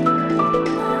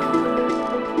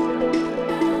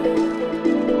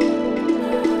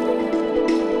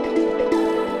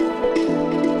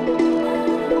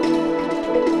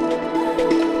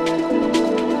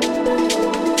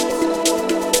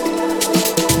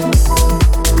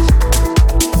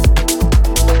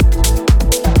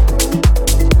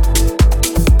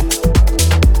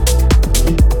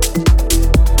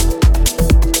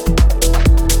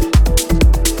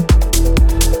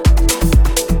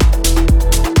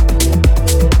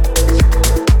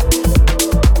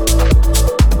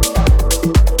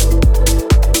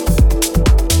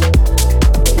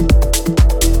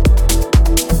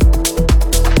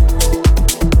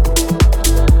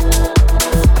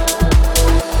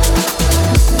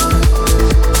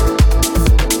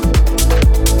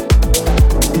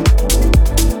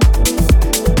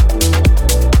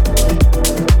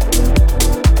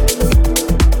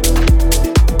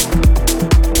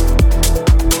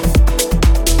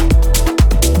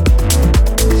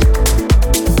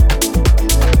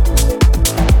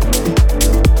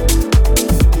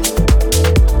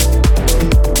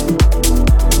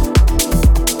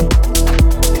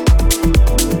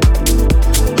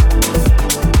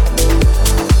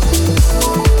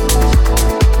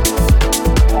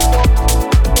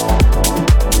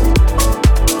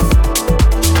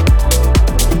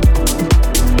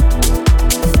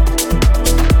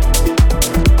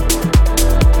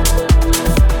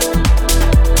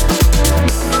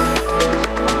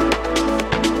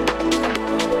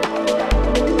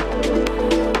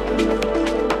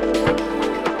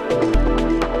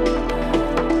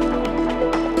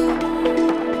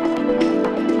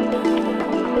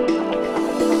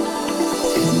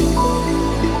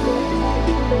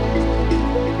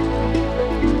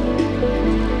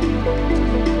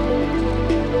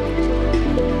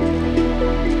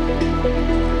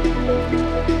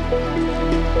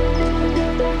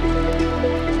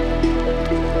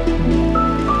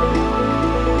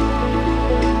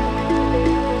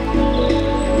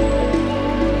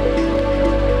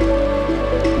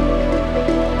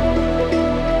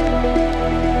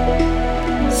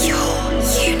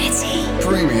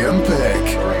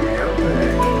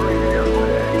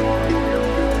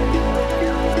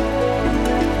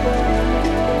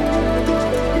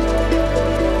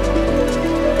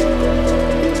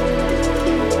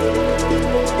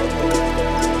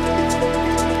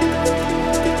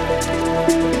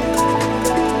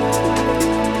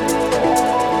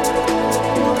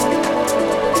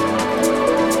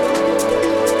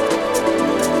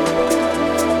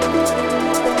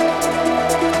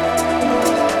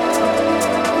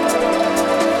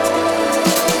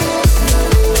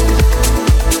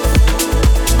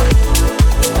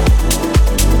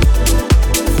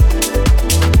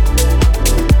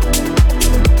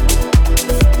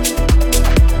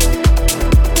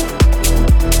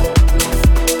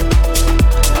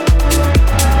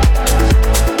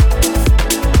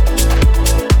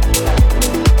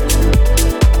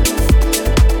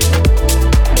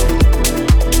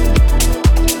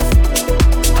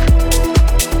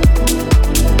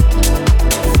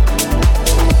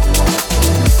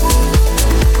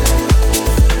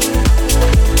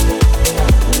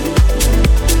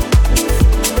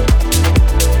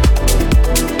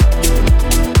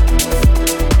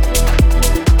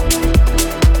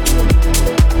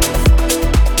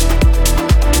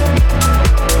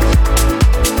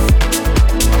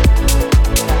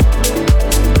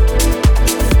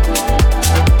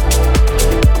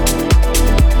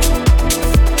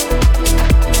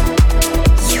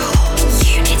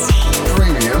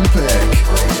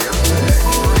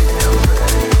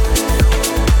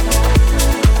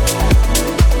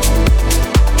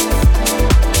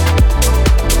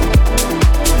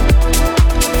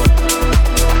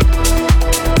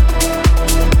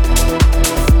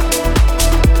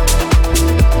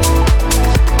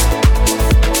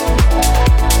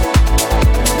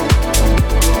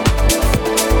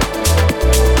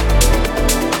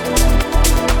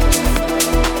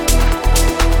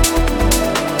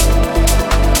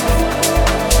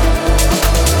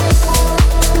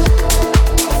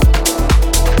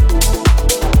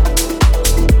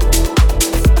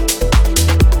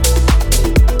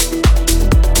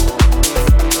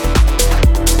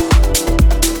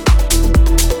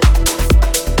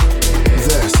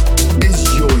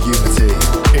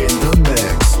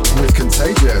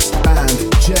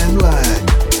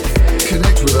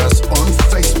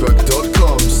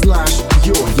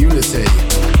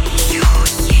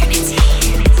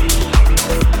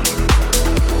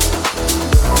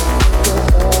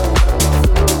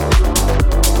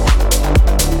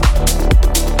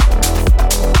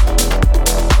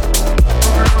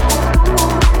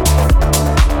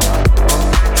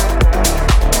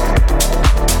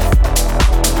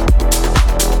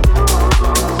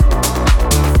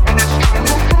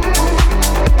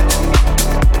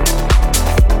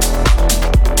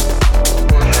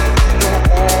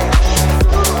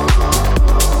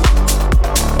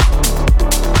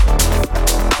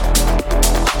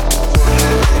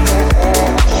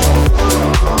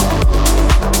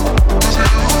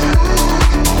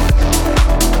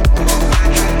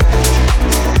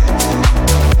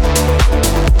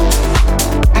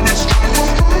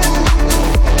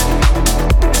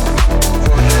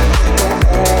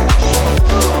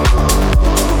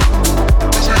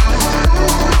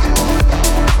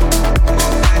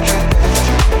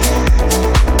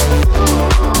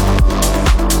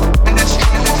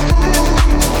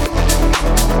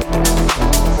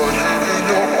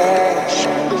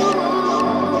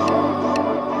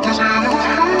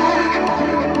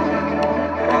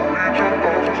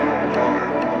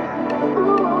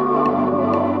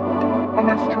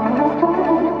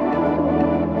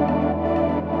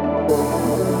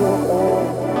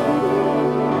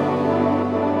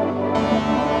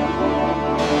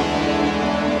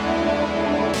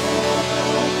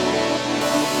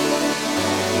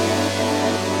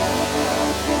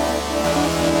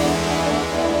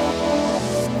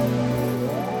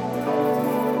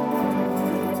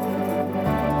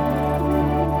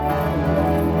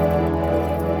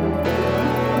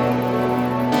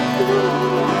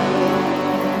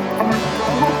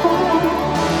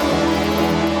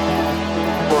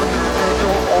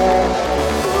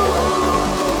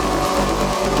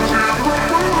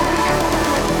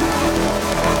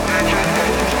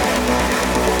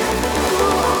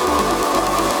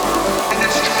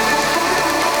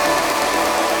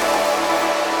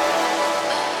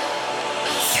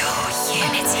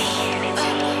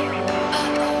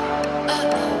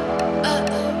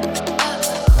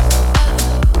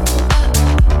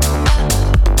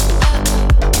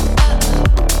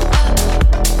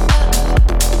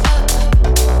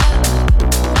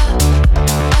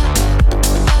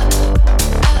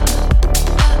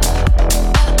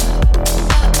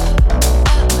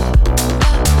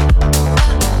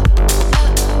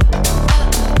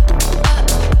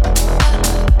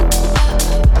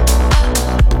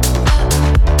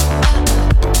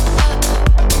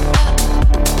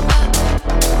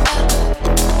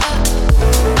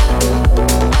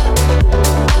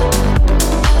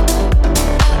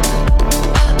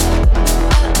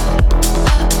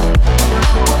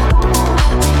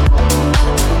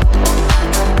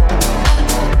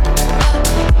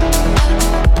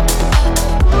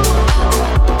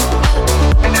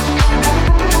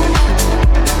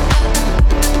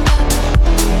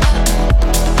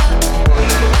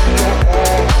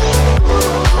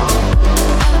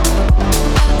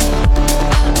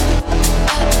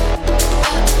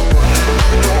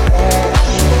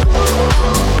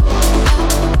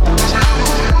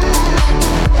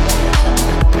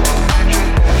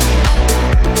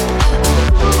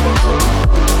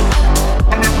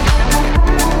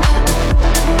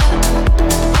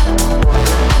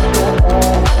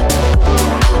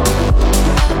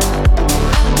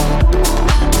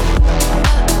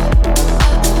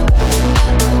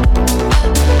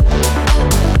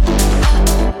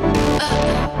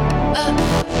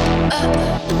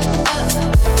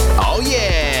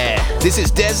 This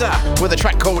is Dezza with a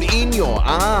track called In Your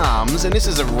Arms, and this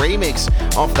is a remix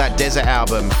off that Dezza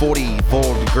album,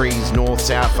 44 Degrees North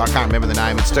South. I can't remember the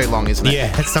name. It's too long, isn't it?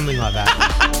 Yeah, it's something like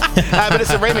that. But it's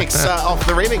a remix off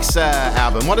the remix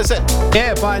album. What is it?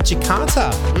 Yeah, by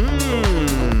Jackarta.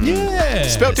 Yeah.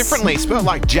 Spelled differently. Spelled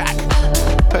like Jack.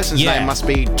 Person's name must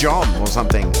be John or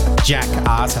something.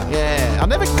 Jackarta. Yeah, I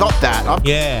never got that.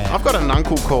 I've got an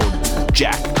uncle called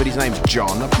Jack, but his name's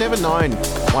John. I've never known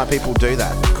why people do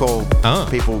that. Call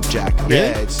people Jack. Really?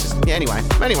 Yeah, it's just, anyway,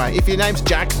 if your name's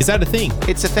Jack, Is that a thing?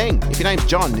 it's a thing. If your name's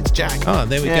John, it's Jack. Oh,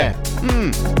 there we go.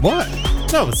 What?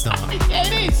 No, it's not. Yeah,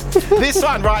 it is. This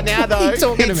one right now, though, What are you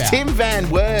talking it's about? Tim Van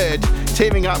Word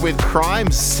teaming up with Crime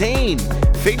Zcene,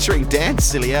 featuring Dan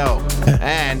Siliel,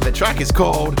 and the track is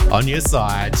called On your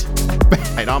side.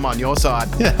 "And I'm on your side."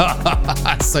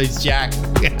 So's Jack.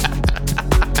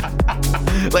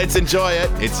 Let's enjoy it.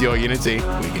 It's your Unity.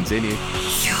 We continue.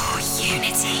 Your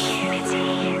unity.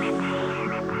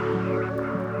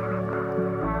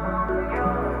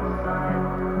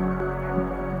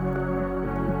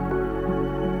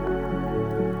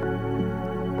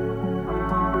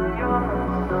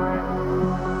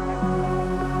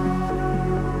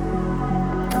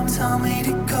 Don't tell me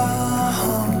to go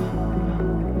home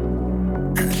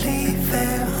and leave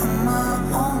it on my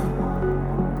own.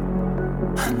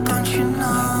 Don't you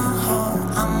know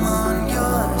I'm on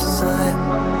your side?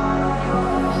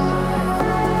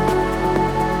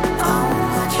 I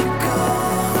won't let you go.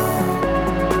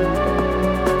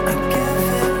 I give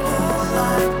it all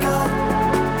I got.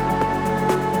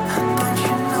 Don't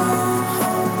you know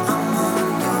I'm on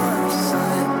your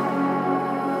side?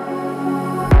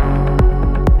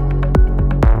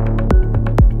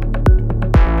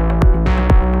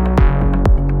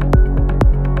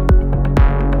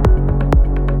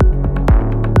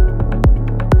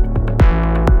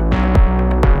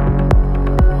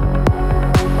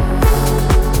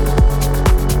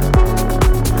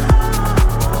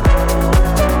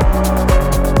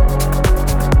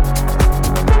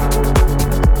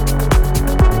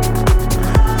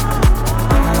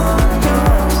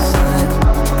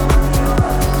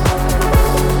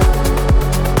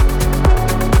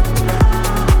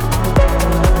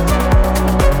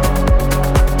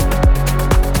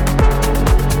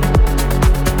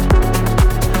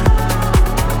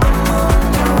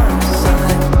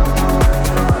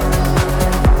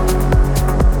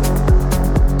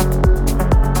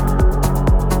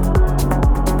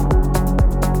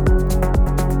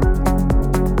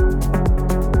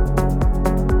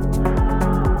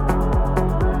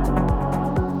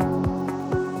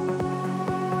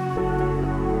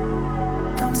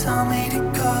 Don't tell me to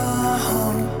go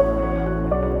home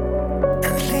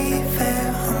and leave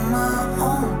it on my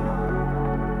own.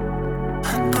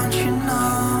 Don't you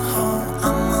know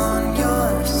I'm on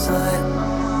your side?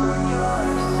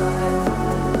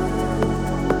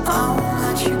 I won't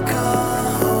let you go.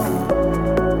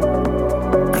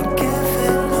 I give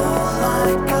it all I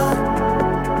got.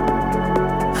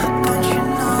 Don't you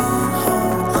know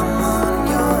I'm on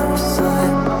your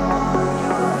side?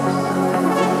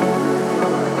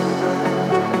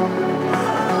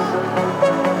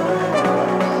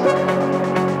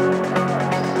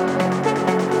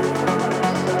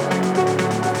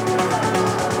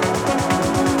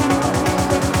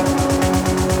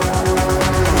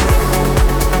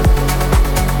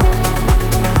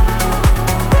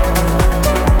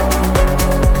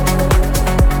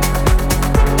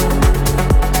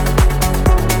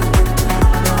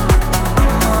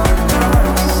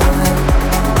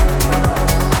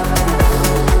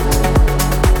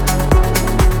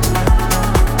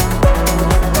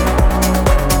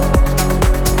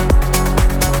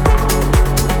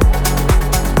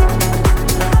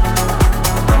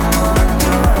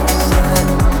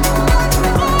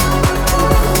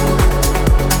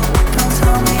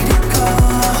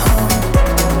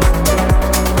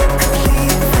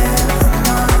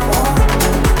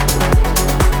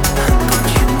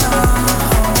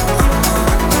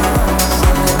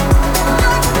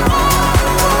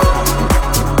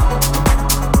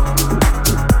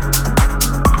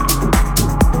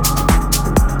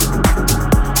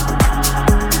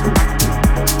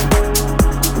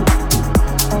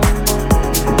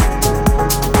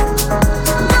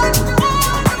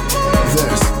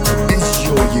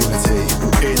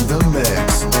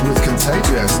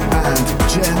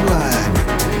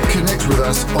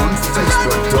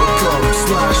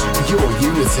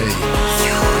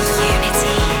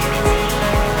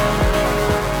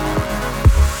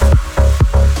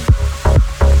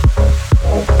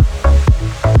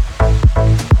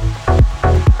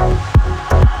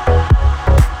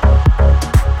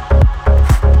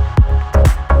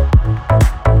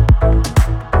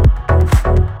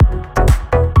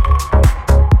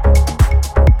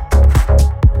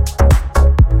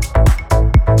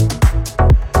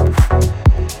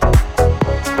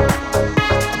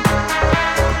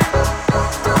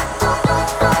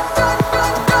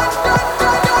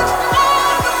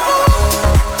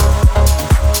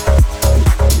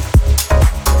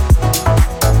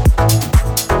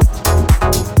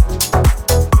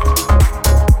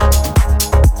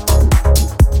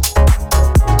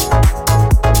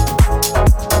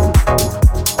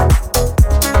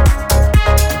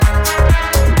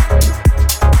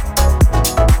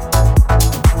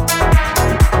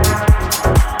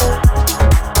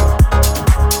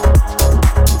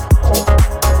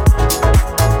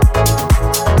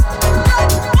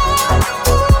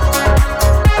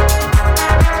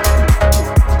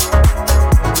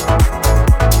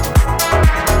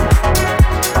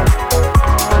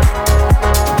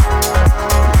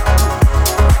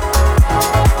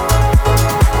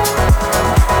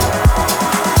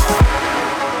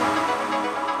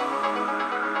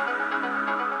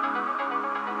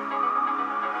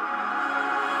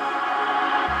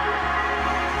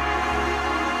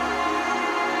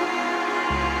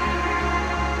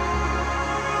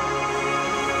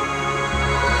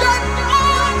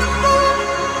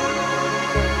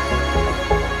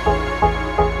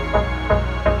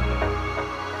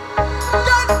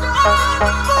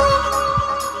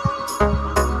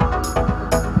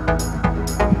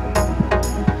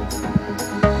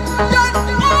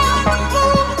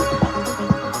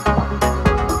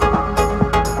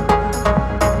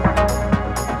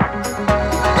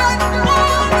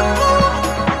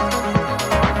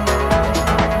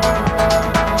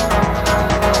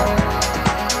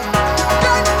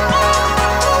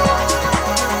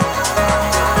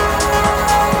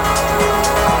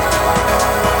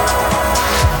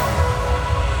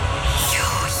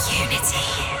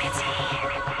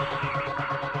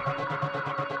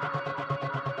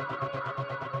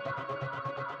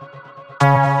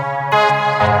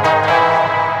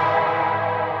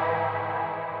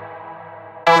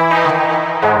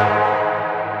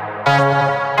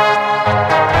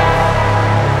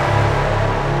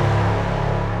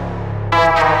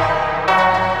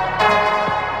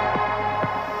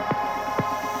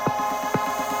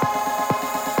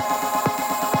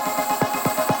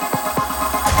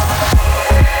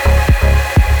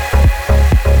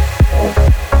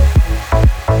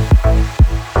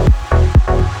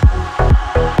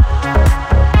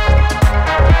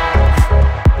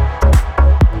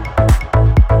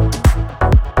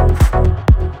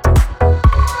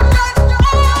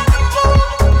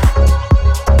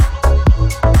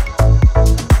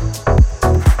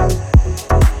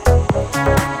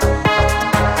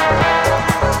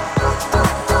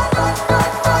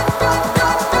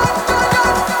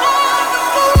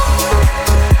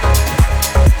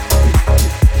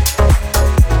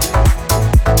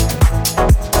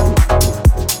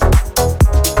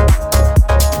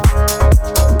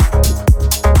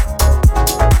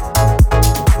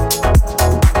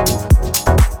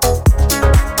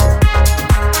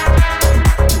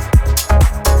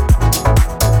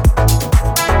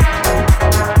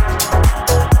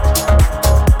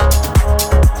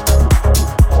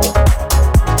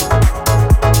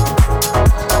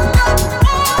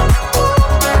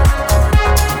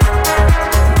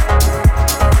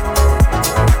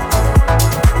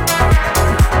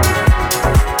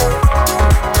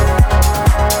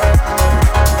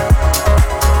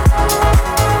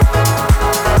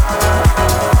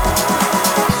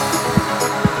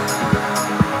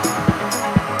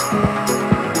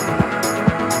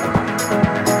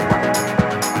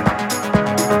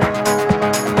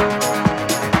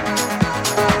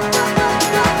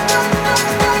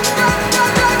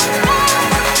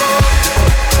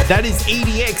 That is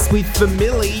EDX with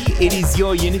Family. It is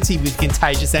Your Unity with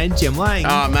Contagious and Jem Lang.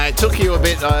 Oh, mate, took you a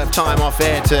bit of time off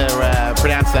air to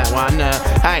pronounce that one.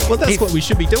 Hey, Well, that's what we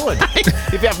should be doing.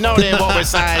 if you have no idea what we're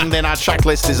saying, then our track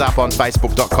list is up on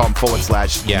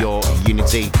facebook.com/Your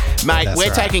Unity. Mate, That's we're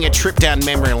right. taking a trip down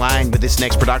memory lane with this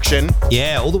next production.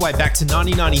 Yeah, all the way back to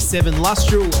 1997.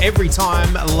 Lustral, Every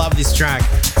Time. I love this track.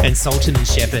 And Sultan and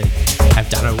Shepherd have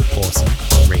done an awesome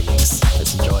remix.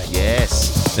 Let's enjoy it.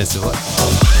 Yes. Let's do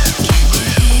it.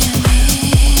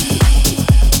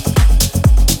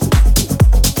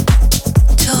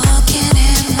 Talking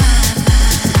in my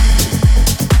mind.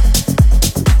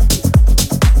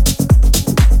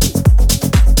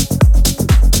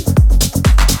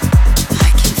 I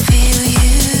can feel you.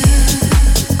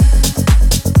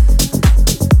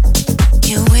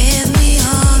 You're with me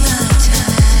all the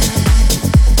time.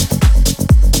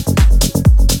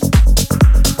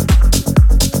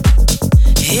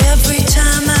 Every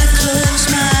time I close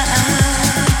my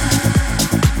eyes,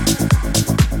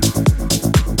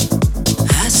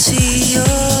 I see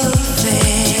your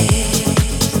face.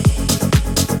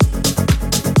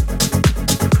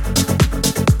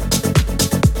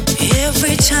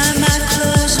 Every time I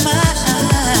close my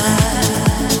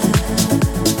eyes,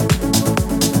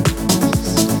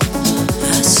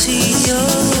 I see your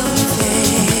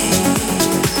face.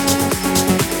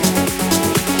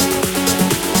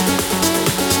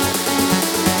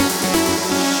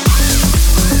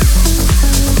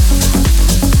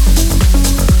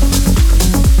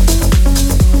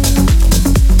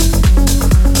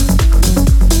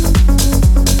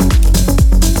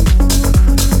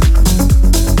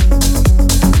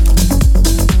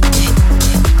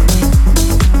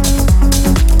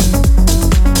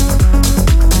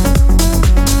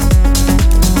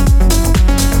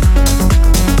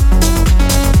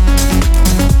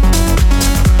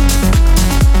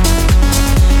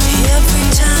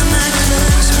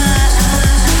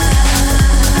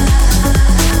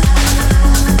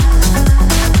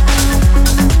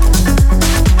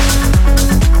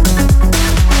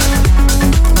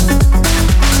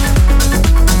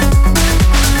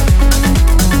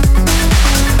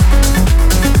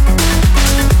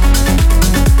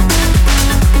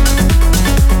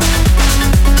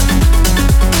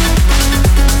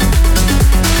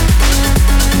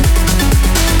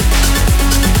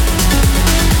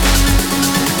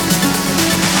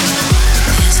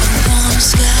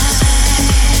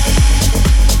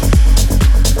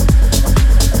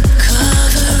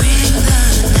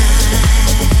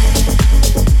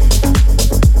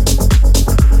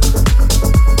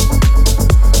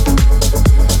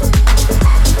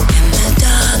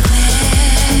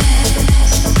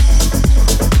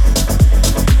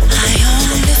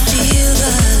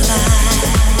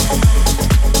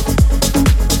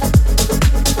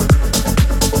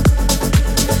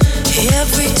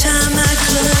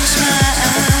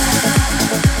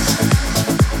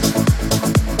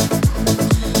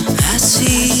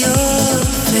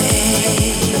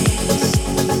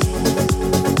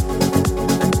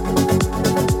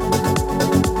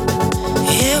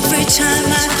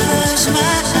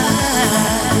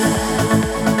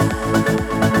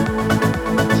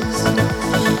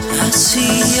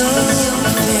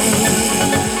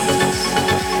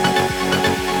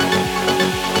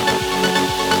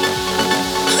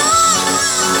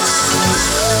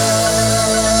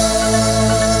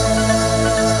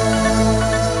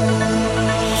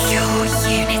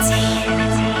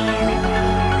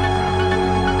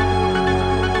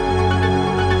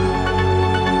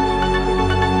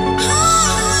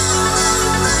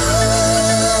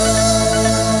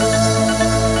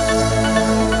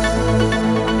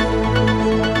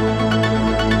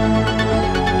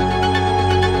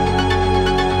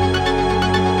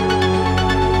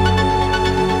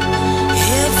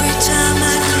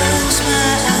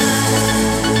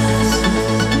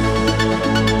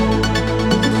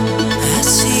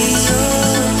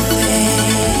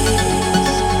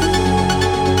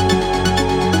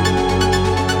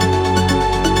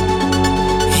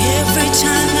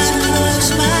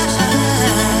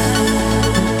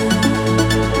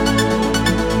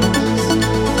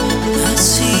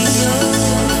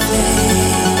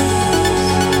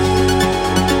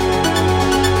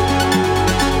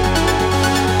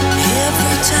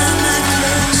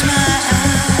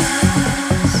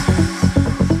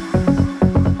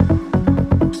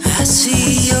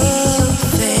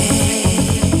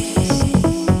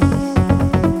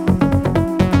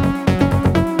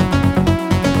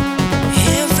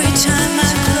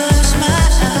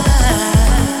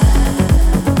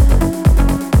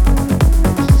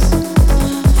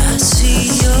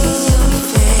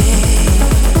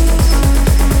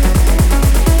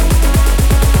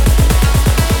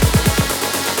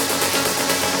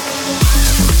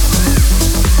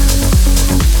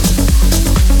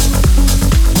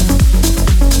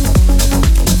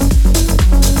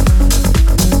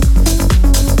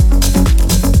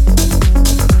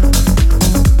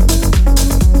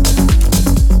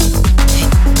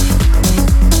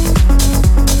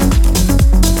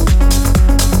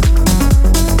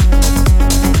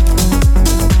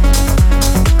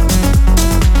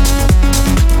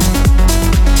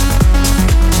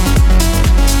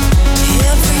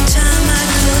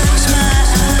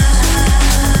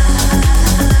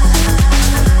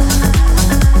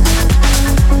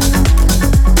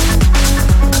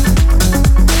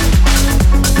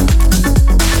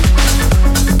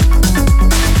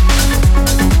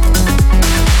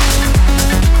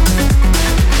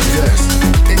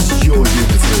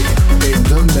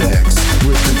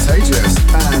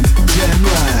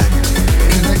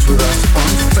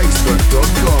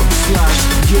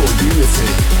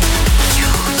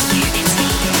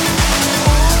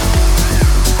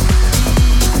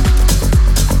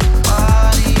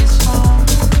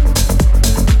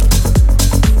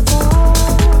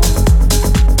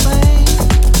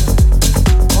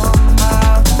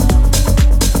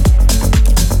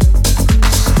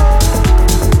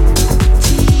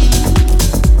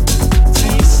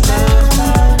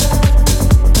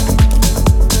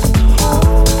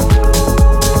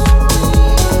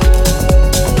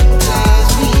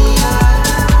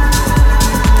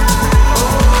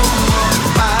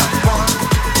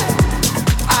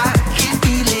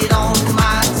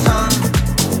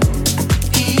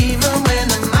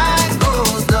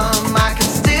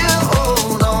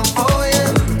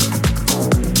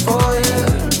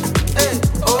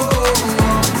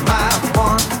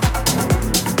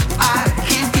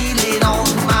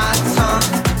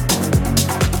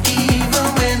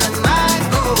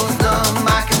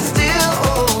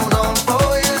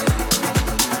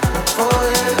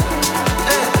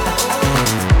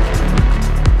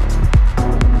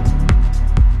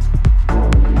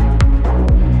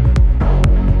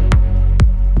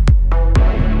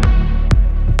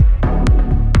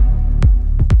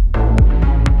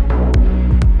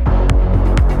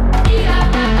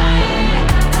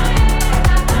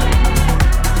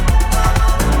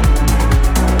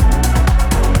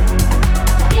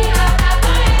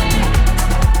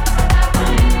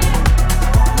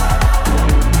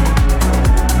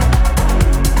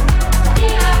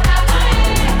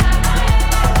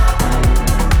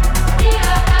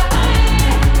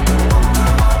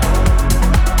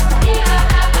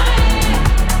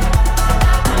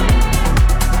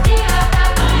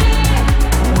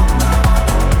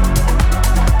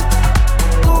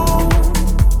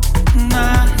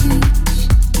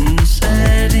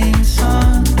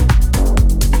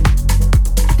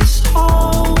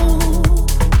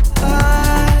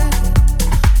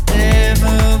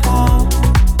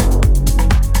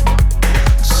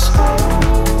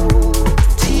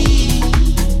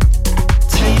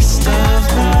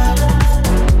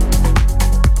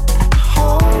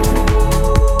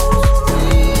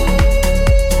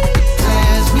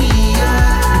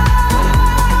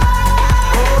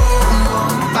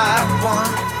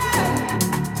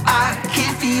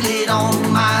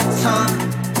 on my tongue.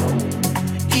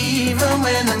 Even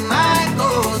when the night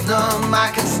goes dumb, I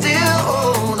can still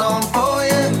hold on for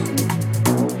you,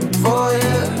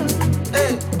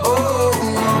 hey, oh,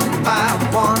 one by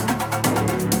one.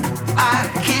 I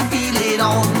can feel it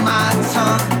on my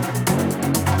tongue.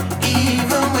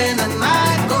 Even when the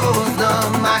night goes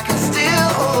dumb, I can still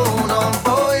hold on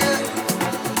for you,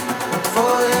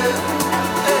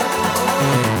 hey.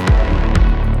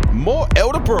 More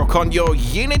Elderbrook on your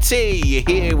Unity. You're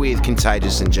here with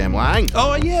Contagious and Jem Lang.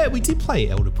 Oh, yeah, we did play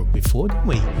Elderbrook before, didn't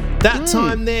we? That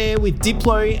time there with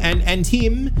Diplo and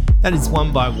him, that is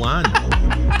one by one.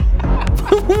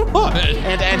 What?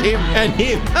 And him. And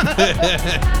him.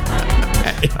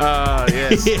 Oh,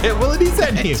 yes. Yeah, well, it is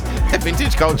and him.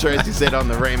 Vintage culture, as you said on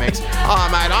the remix. Oh,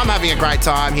 mate, I'm having a great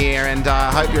time here, and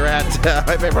hope you're out. Hope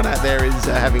everyone out there is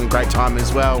having a great time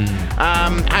as well.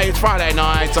 Hey, it's Friday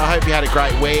night. I hope you had a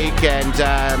great week, and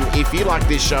if you like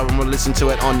this show and want to listen to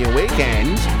it on your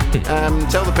weekend,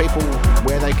 tell the people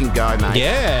where they can go, mate.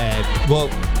 Yeah, well,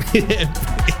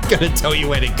 gonna tell you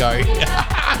where to go.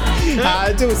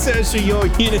 Do a search for your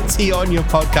Unity on your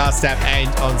podcast app and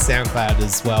on SoundCloud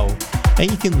as well. And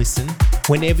you can listen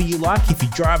whenever you like, if you're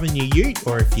driving your ute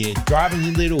or if you're driving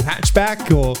your little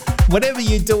hatchback or whatever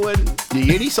you're doing. Your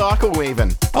unicycle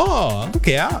even. Oh, look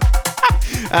out.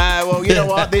 Well, you know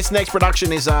what? This next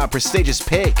production is a prestigious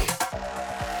pick.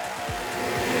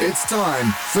 It's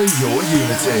time for your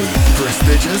Unity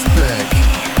prestigious pick.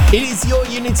 It is your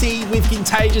Unity with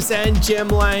Contagious and Jem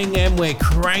Lang, and we're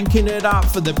cranking it up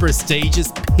for the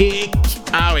prestigious pick.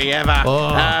 Are we ever?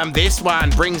 Oh. This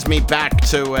one brings me back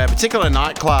to a particular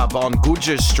nightclub on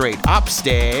Goodger Street.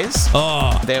 Upstairs,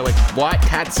 there were white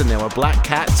cats and there were black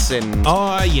cats. And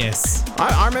oh, yes.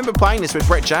 I remember playing this with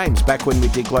Brett James back when we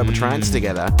did Global Trance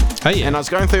together. Oh, yeah. And I was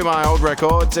going through my old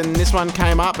records and this one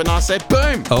came up and I said,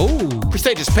 boom! Oh.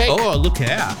 Prestigious pick. Oh, look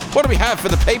out. What do we have for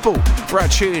the people for our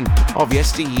tune of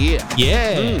yesteryear?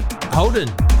 Yeah. Holden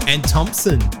and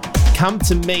Thompson. Come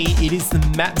to Me. It is the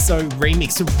Matzo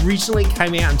remix. Originally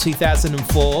came out in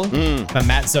 2004, but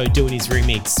Matzo doing his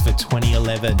remix for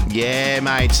 2011. Yeah,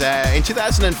 mate. In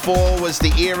 2004 was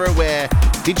the era where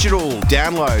digital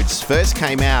downloads first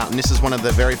came out, and this is one of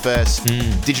the very first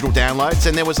digital downloads,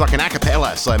 and there was like an a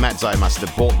cappella, so Matzo must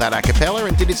have bought that a cappella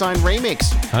and did his own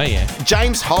remix. Oh, yeah.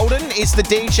 James Holden is the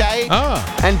DJ,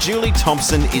 and Julie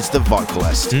Thompson is the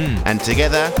vocalist. And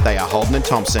together, they are Holden and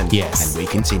Thompson. Yes. And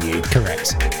we continue.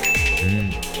 Correct.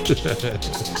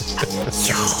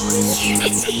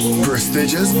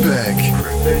 Prestigious pick.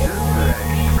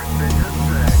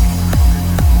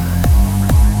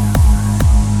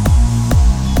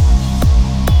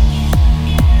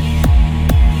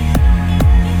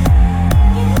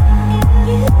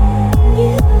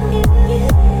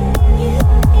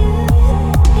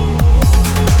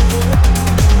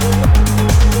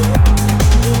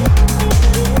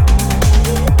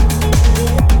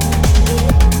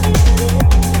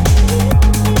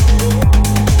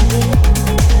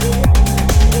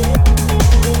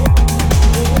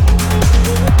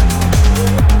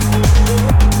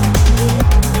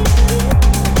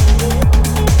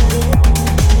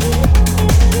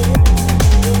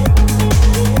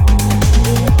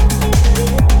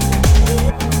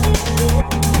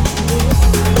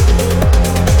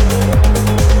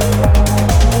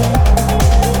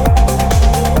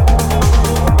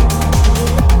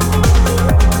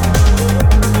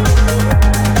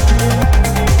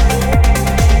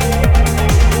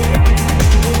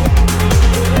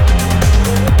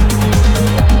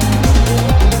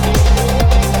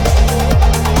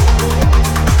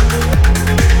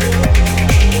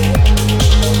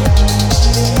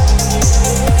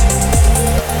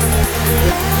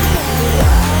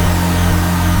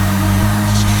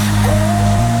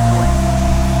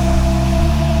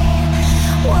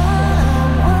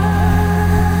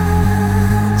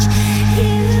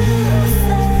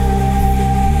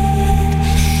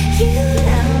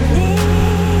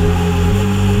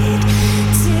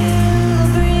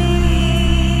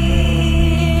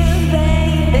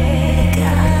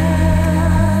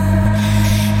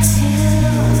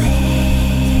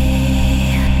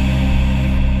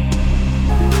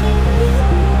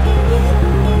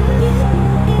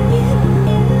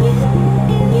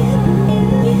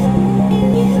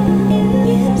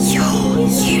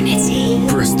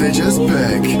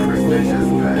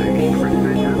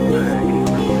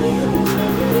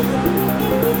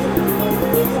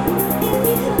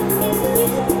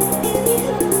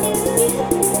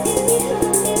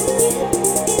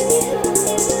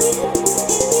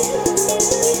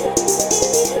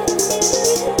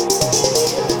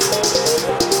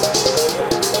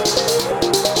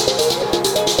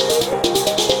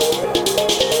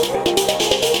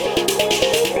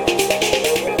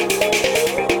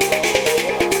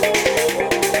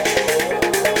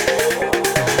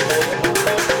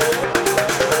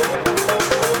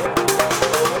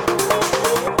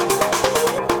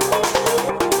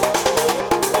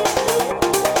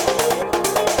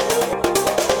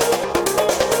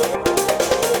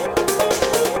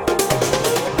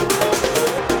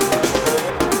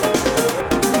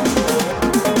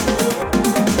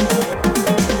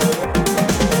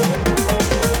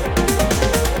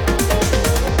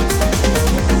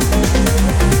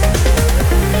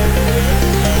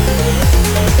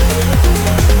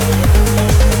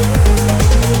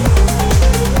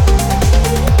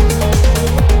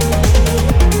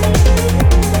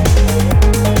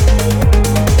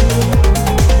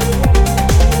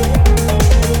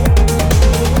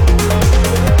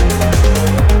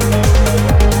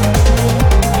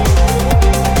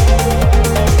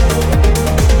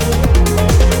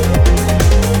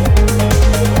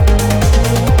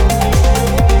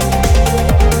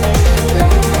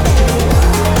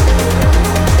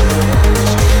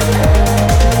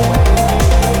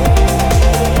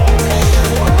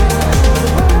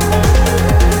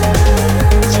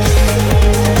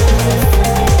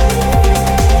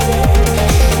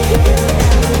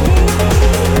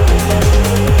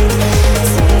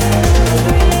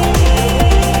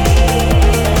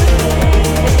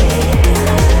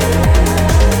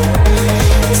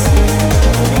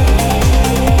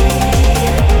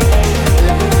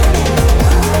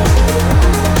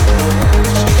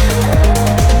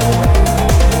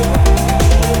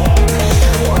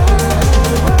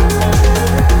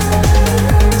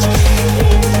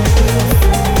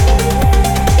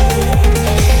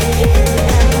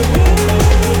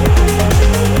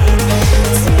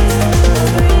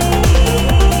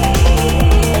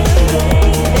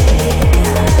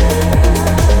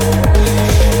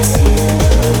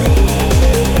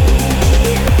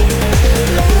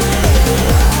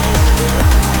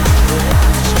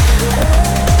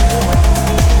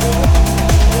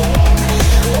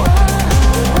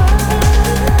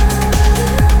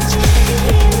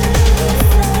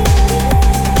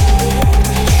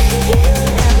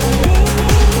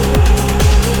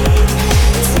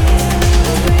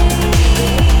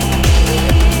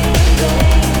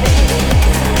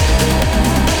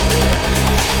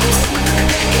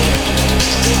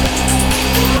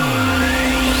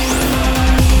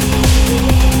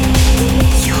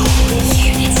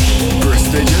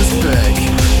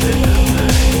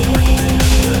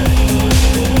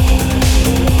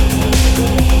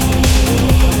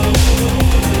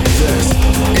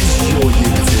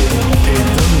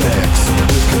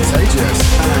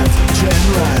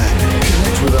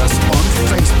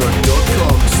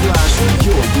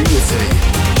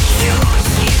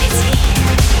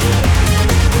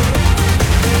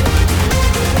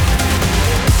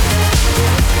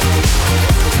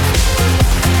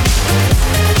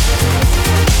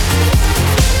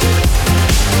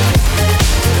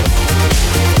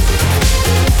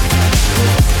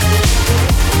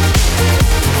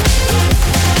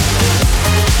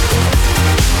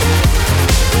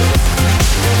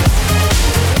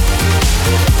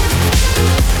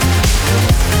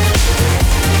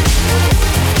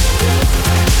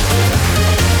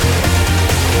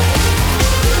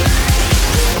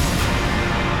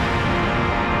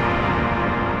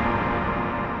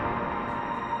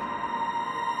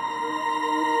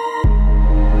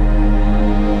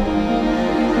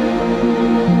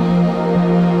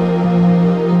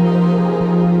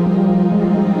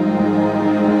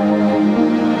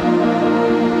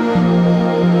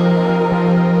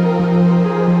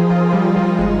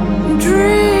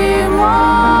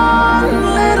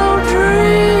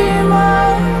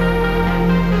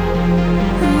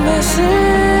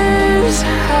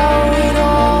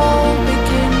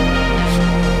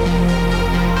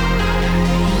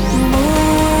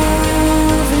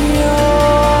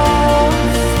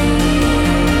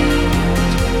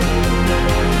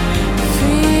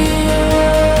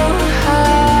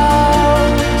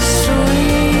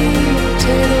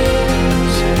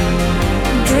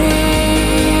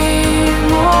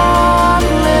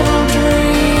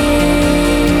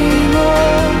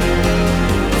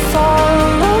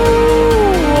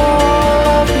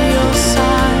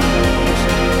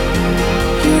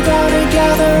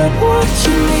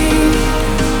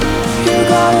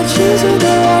 choose a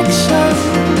direction,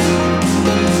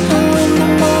 and when the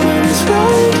moment is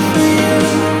right for you,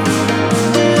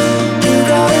 you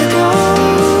gotta go.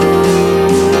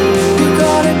 You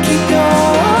gotta keep your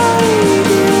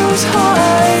ideals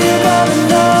high. You gotta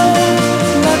know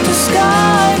that the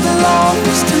sky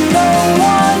belongs to no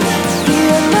one. You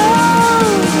know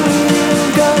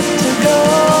you've got to go.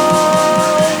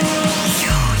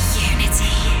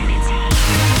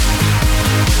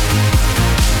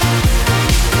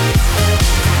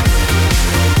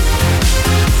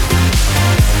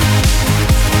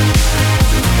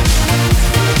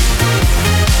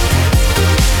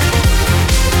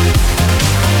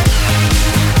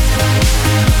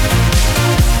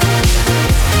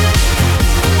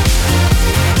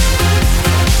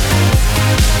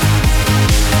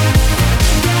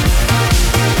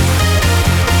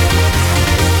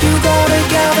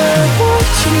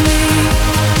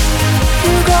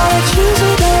 Choose a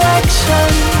direction,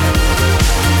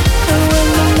 and when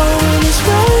the moment is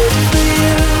right for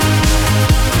you,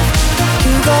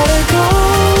 you gotta go.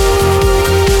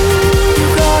 You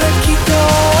gotta keep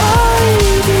your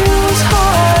ideals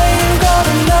high. You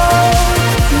gotta know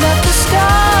that the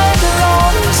sky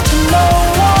belongs to no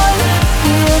one.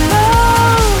 You know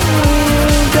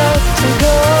you got to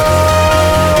go.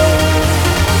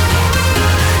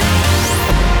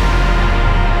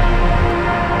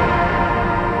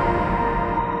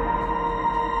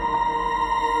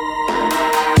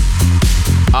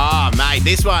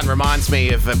 This one reminds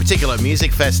me of a particular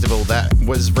music festival that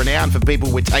was renowned for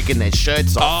people with taking their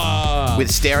shirts off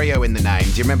with stereo in the name.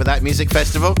 Do you remember that music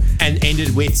festival? And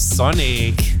ended with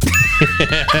Sonic.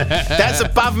 That's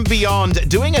above and beyond.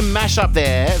 Doing a mashup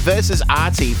there versus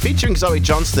Artie featuring Zoe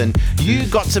Johnston, You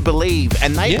Got to Believe,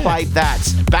 and they played that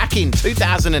back in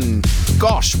 2000 and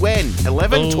gosh, when?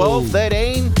 11, 12,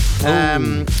 13?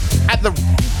 At the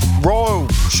Royal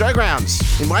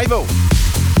Showgrounds in Wayville.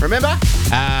 Remember?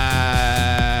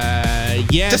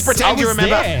 Yes. Just pretend you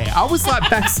remember. There. I was like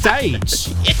backstage.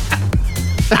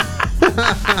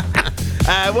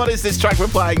 What is this track we're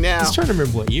playing now? I was trying to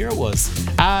remember what year it was.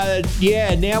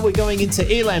 Now we're going into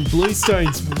Elan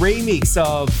Bluestone's remix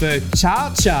of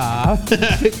Cha-Cha.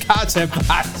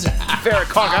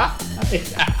 Farrakhanka.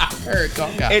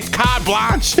 Farrakhanka. It's carte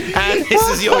blanche, and this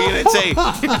is your Unity.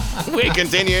 We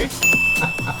continue.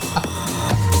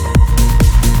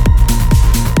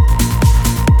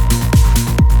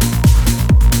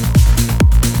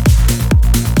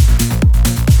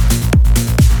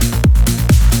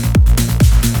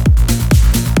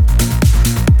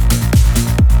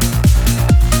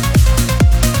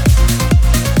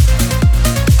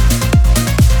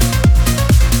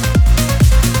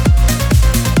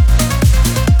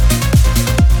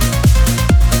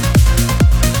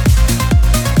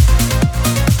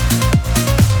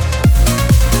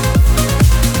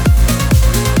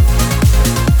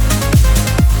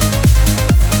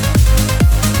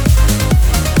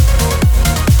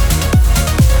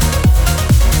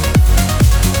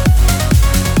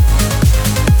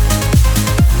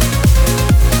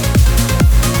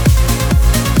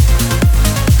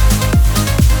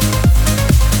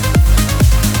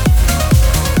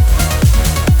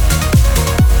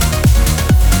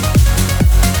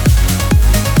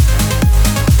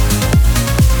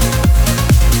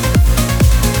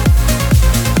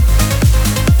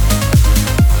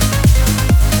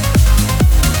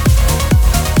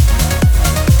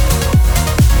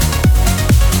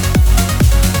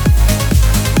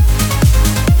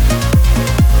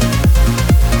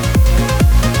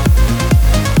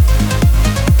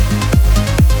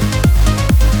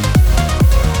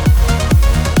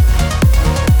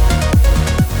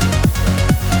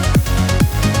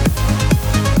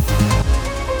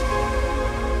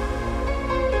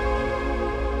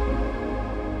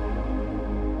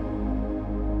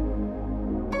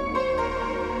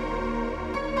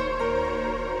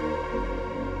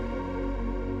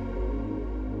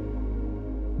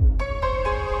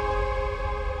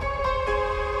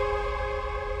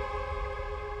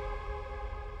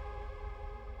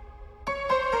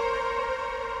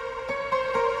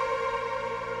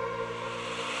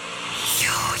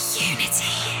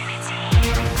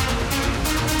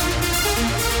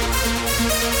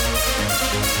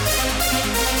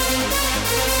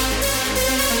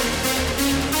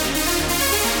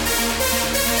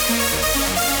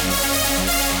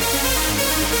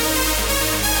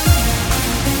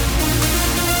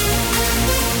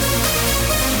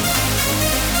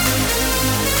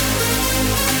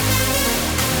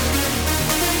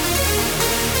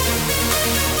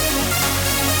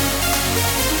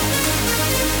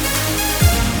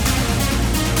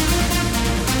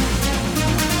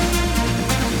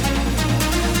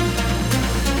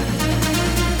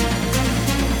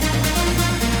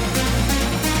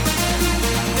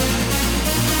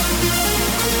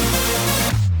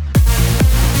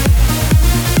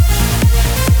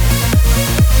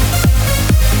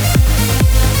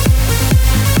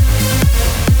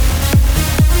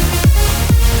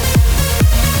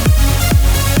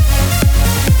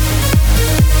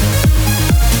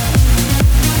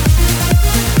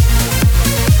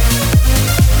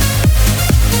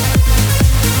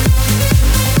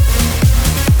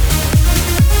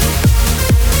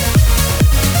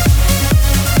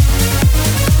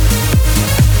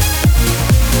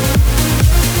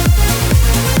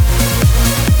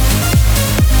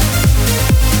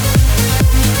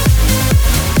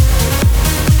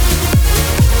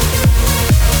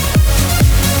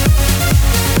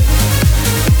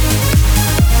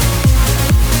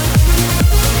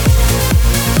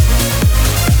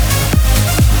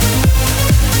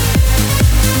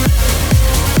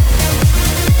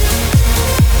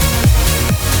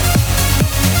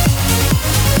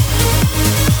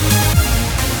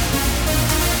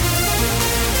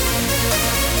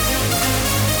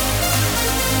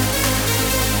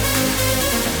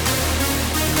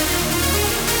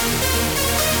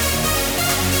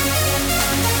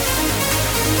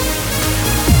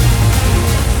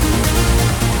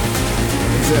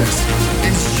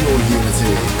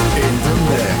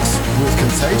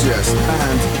 Contagious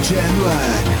and Jem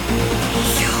Lang.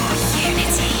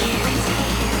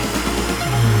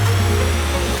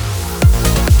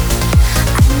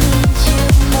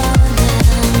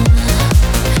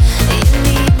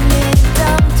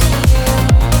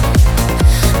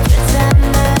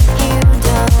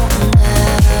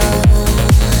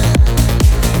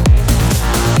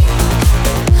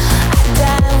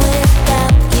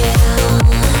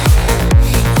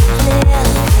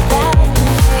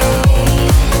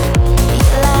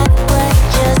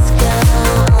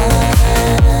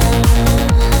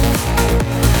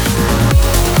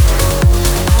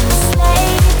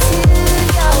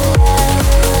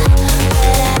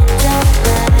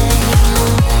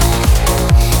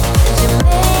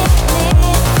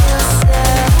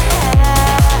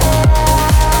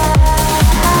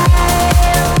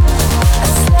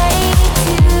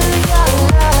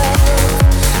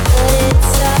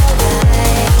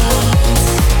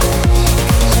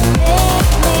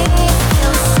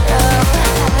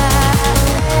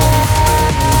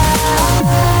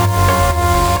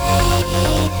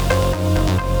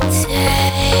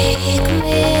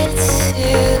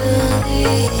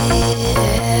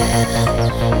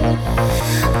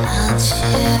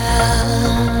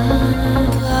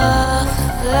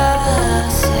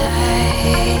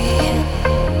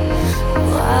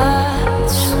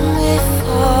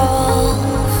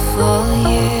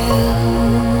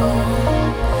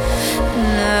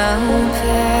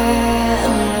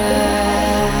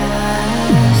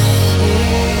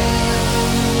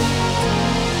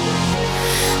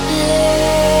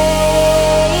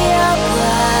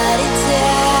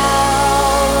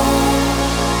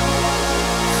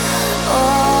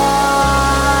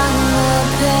 Oh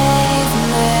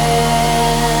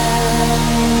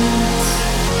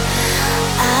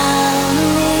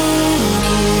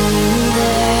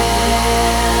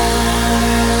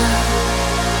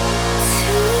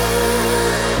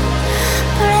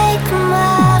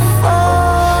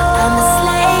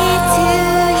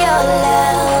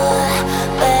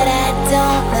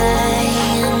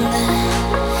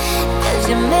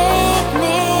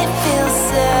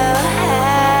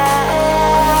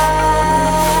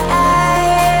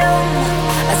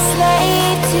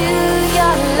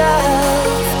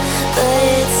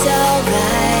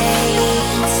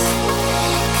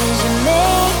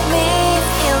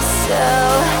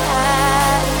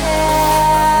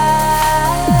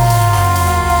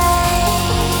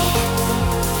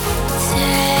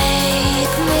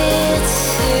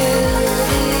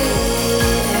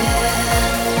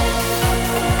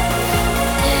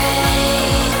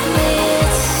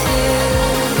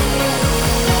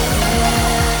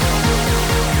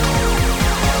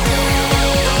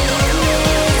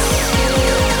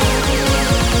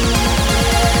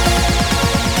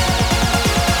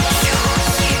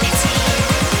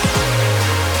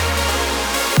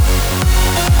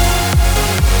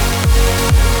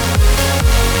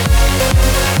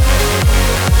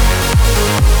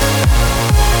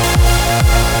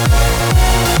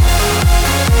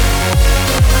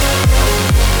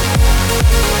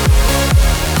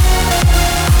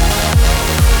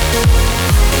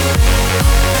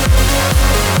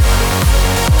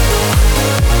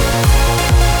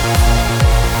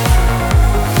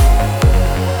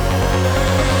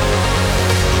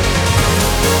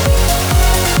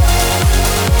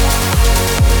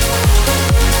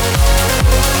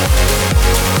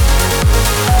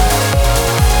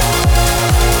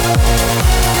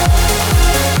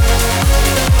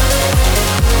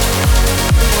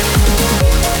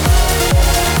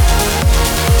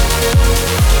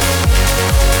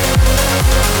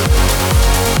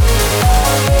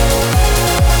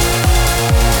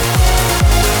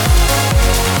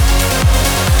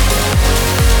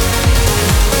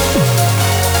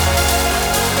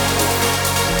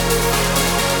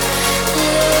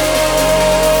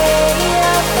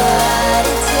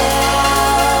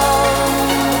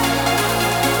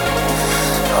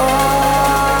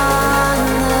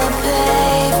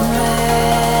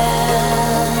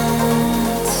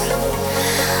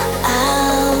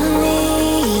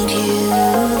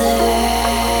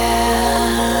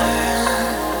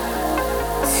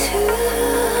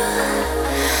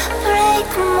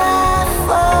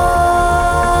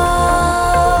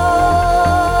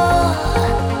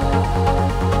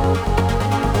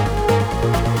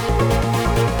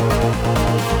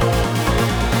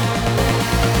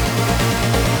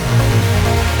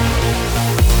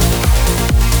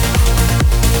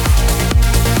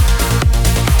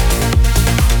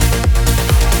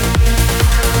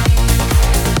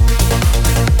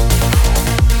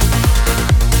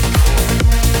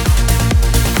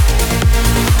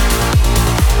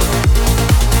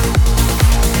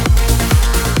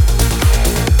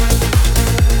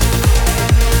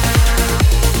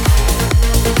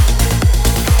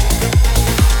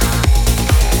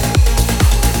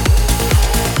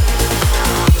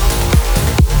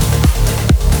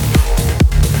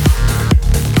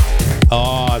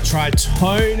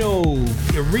Tritonal.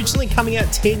 Originally coming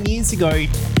out 10 years ago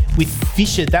with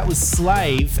Fisher, that was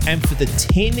Slave, and for the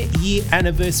 10-year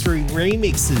anniversary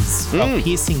remixes of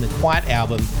Piercing the Quiet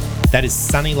album, that is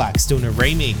Sunny Lax doing a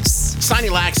remix. Sunny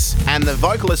Lax and the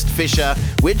vocalist Fisher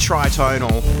with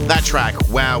Tritonal. That track,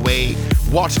 wowee.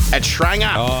 What a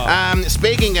tranger.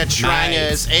 Speaking of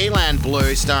trangers, Elan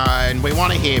Bluestone, we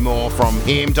want to hear more from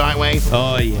him, don't we?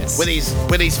 Oh, yes.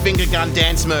 With his finger gun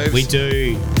dance moves. We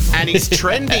do. And his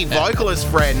trendy vocalist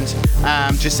friend,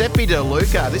 Giuseppe De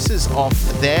Luca. This is off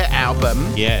their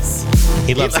album. Yes.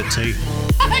 He loves it too.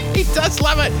 He does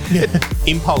love it.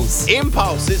 Impulse.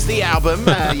 Impulse is the album.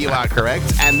 You are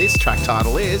correct. And this track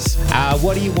title is...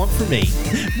 What do you want from me?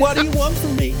 What do you want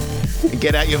from me?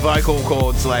 Get out your vocal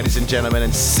cords, ladies and gentlemen,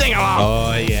 and sing along.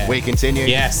 Oh, yeah. We continue.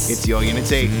 Yes. It's Your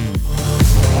Unity.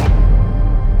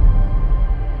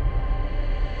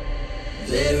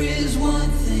 There is one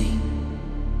thing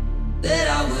that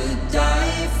I would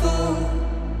die for.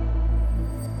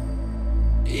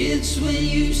 It's when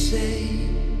you say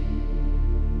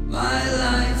my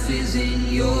life is in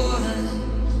your hands.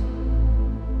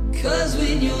 'Cause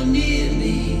when you're near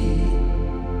me,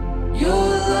 your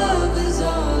love is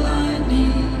all I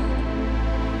need.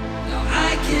 Now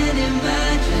I can't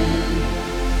imagine,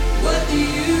 what do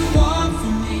you want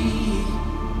from me?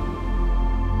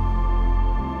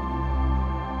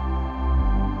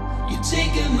 You're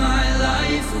taking my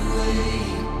life away.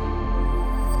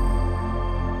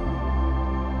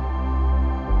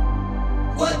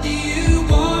 What do you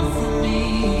want from me?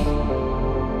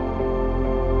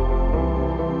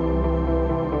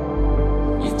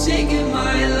 You've taken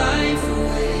my life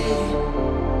away,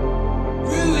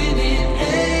 ruining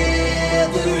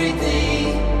everything.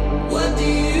 What do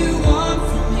you want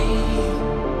from me?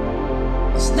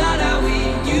 It's not how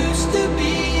it used to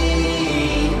be.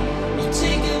 You've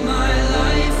taken my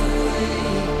life away.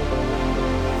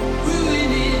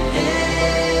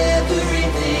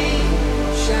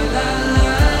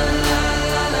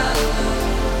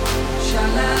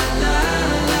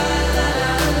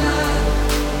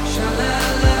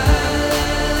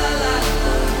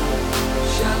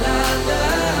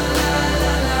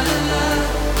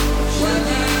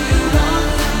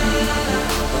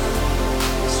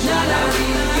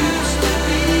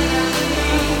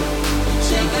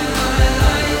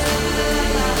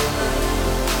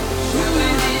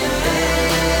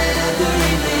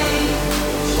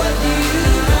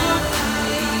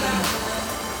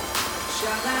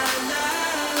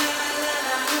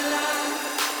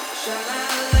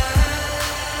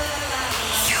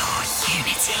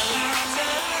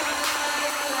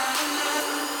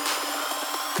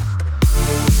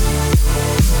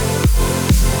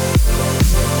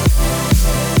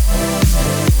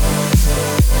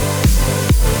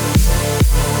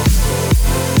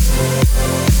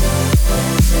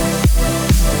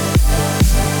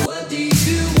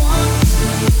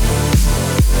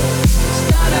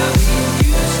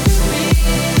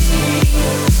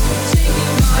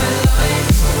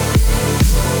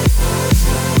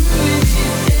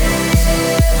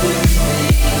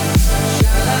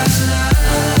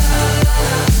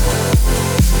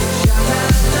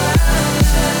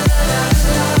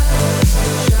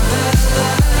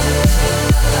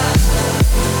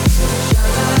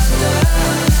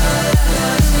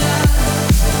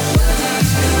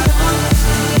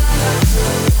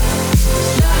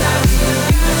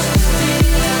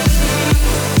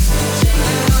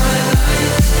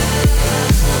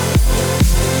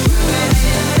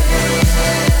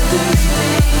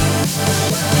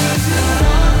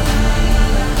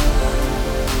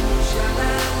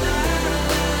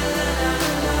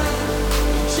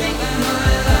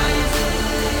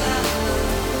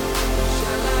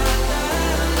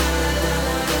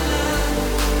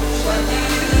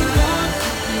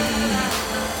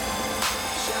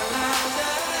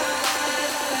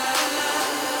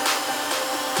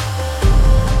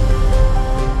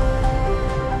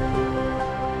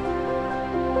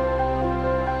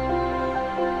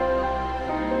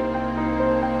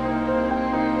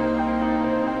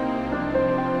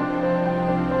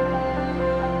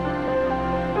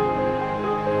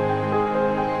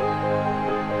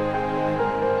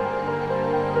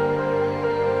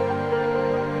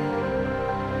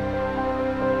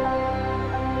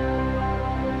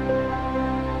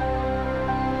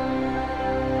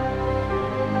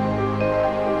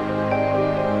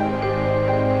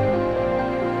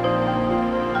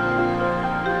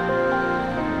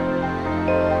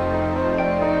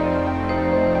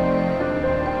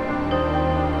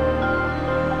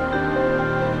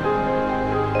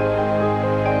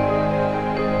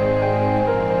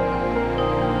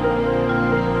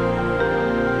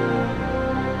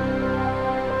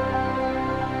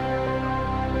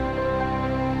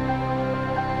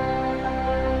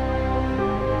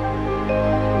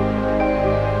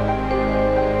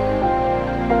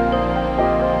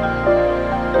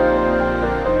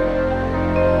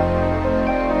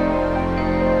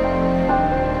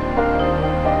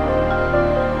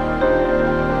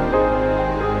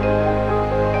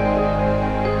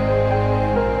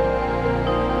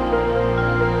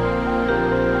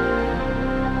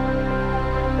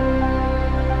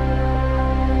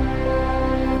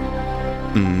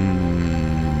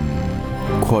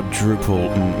 Quadruple.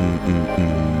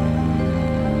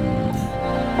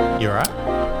 You all right?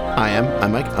 I am.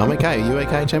 I'm okay. Are you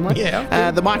okay, Jem Lang?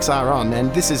 Yeah. The mics are on,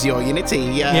 and this is your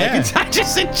Unity.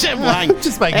 Contagious Jem Lang.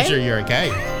 Just making sure you're okay.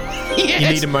 Yes. You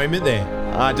need a moment there.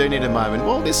 I do need a moment.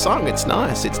 Well, this song, it's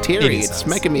nice. It's teary. It's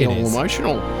making me all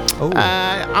emotional.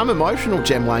 I'm emotional,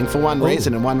 Jem Lang, for one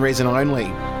reason and one reason only.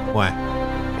 Why?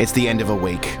 It's the end of a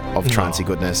week of trancey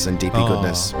goodness and deepy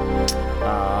goodness.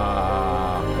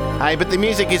 Hey, but the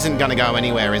music isn't going to go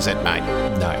anywhere, is it, mate?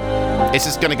 No. It's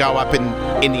just going to go up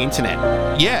in the internet.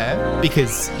 Yeah,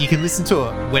 because you can listen to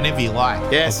it whenever you like.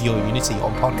 Yes. Of Your Unity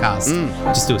on podcast.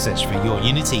 Just do a search for Your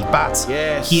Unity. But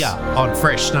yes. Here on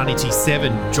Fresh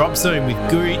 92.7 Drop Zone with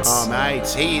Goots. Oh, mate,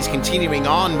 he is continuing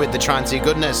on with the trancey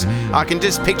goodness. I can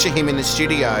just picture him in the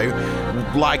studio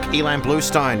like Elan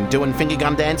Bluestone doing finger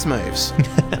gun dance moves.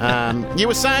 You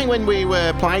were saying when we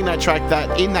were playing that track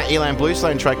that in that Elan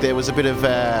Bluestone track there was a bit of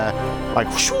like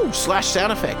whoosh, slash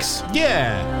sound effects.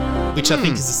 Yeah, which I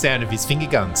think is the sound of his finger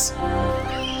guns.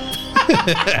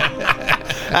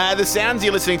 The sounds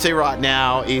you're listening to right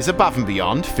now is Above and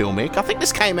Beyond, Filmic. I think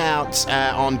this came out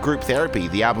on Group Therapy,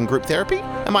 the album Group Therapy.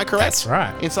 Am I correct? That's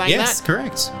right. In saying yes, that?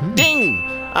 correct. Ding!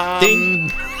 Ding!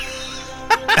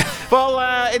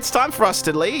 Well, it's time for us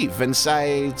to leave and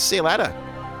say see you later.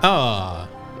 Oh,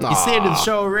 it's the end of the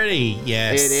show already.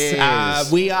 Yes. It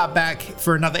is. We are back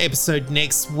for another episode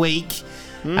next week.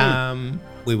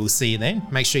 We will see you then.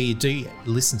 Make sure you do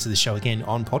listen to the show again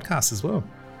on podcast as well.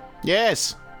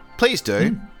 Yes, please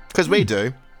do, because we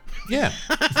do. Yeah.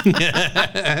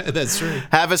 That's true.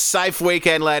 Have a safe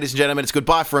weekend, ladies and gentlemen. It's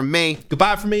goodbye from me.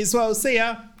 Goodbye from me as well. See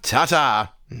ya.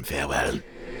 Ta-ta and farewell.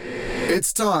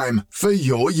 It's time for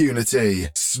your Unity.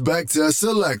 Spectre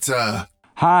Selector.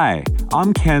 Hi,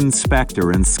 I'm Ken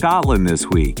Spector in Scotland this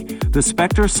week. The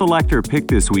Spectre Selector pick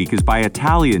this week is by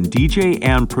Italian DJ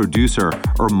and producer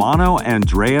Ermanno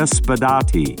Andrea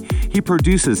Spadati. He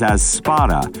produces as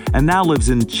Spada and now lives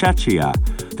in Czechia.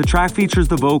 The track features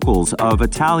the vocals of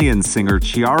Italian singer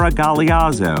Chiara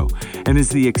Galeazzo and is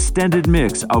the extended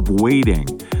mix of Waiting.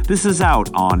 This is out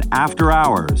on After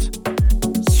Hours.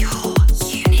 Your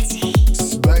Unity.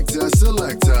 Spectre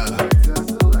Selector.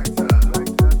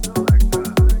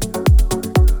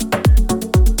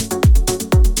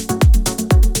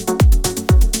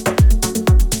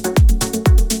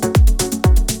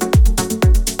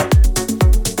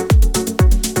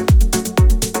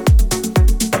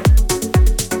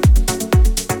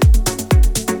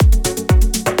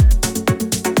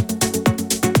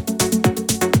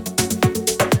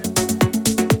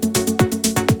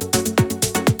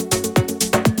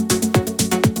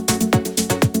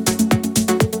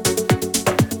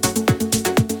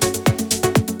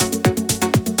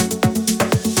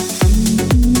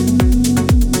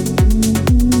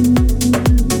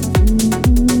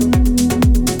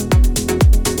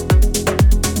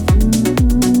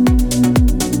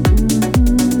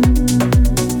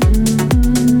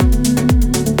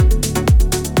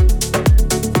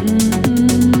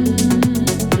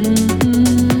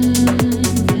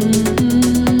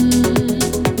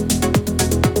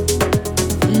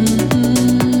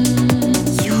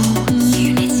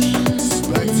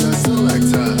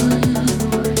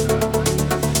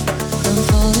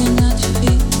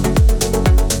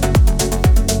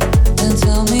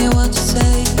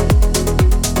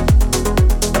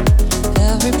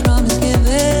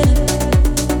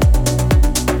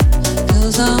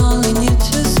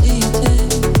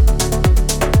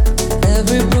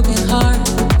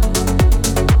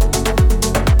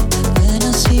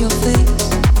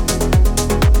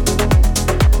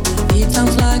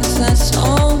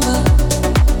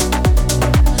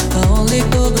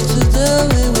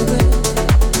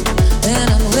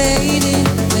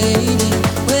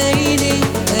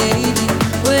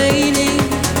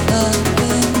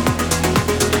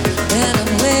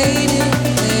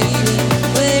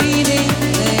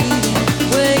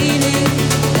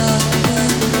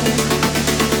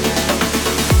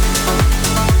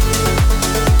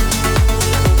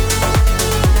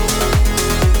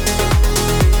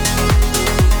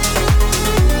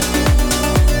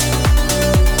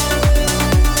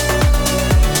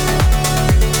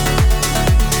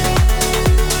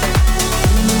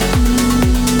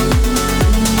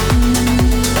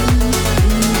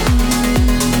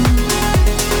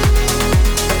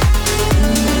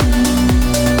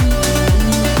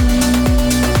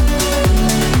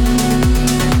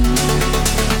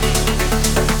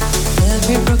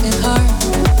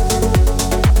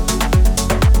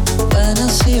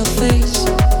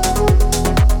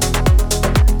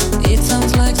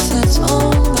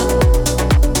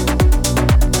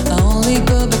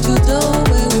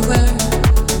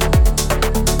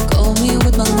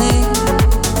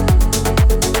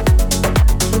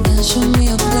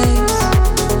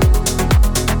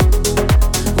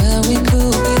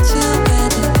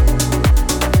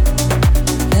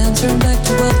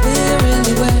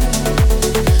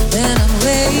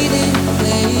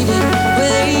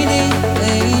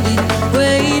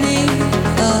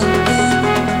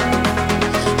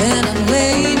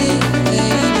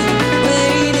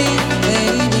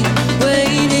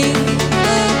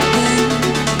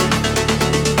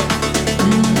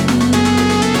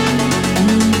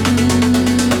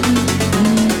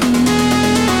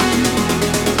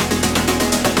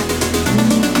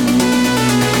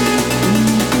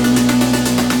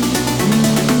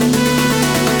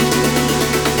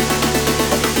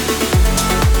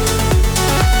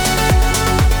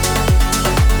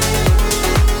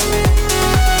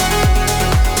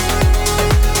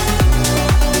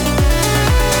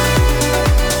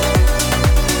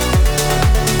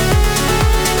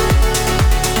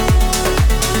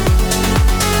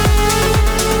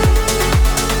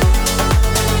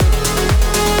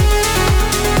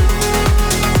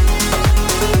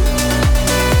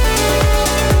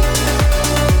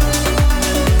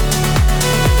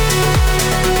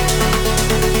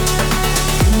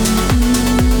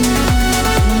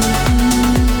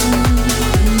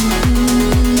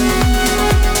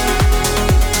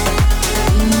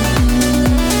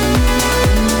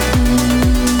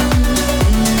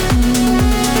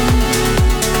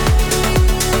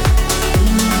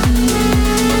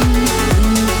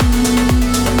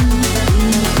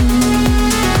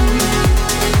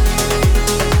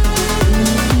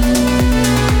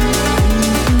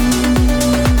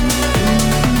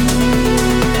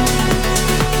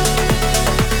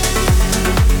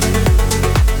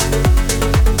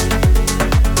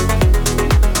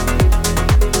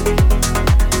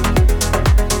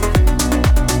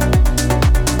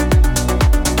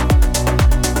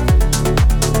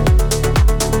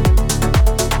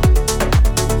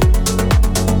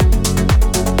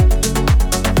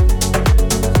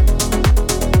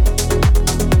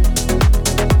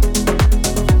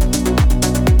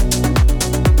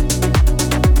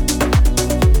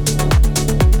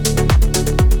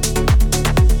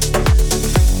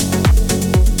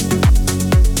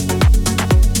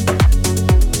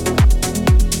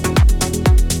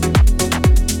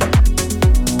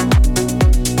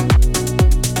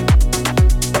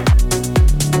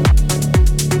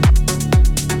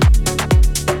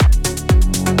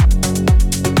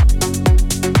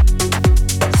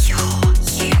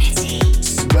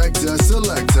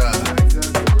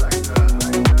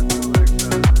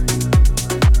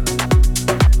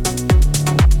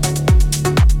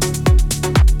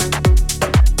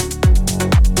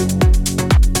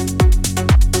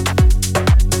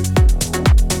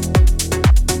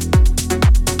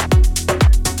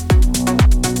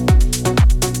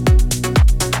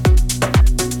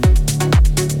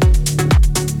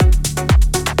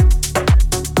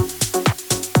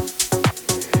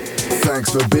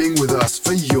 just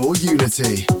for your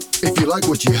unity. If you like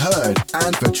what you heard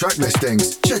and for track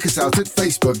listings, check us out at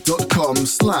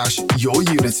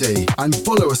facebook.com/yourunity and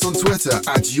follow us on Twitter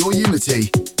at yourunity.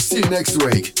 See you next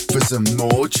week for some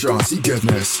more charty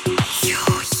goodness.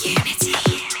 Your Unity.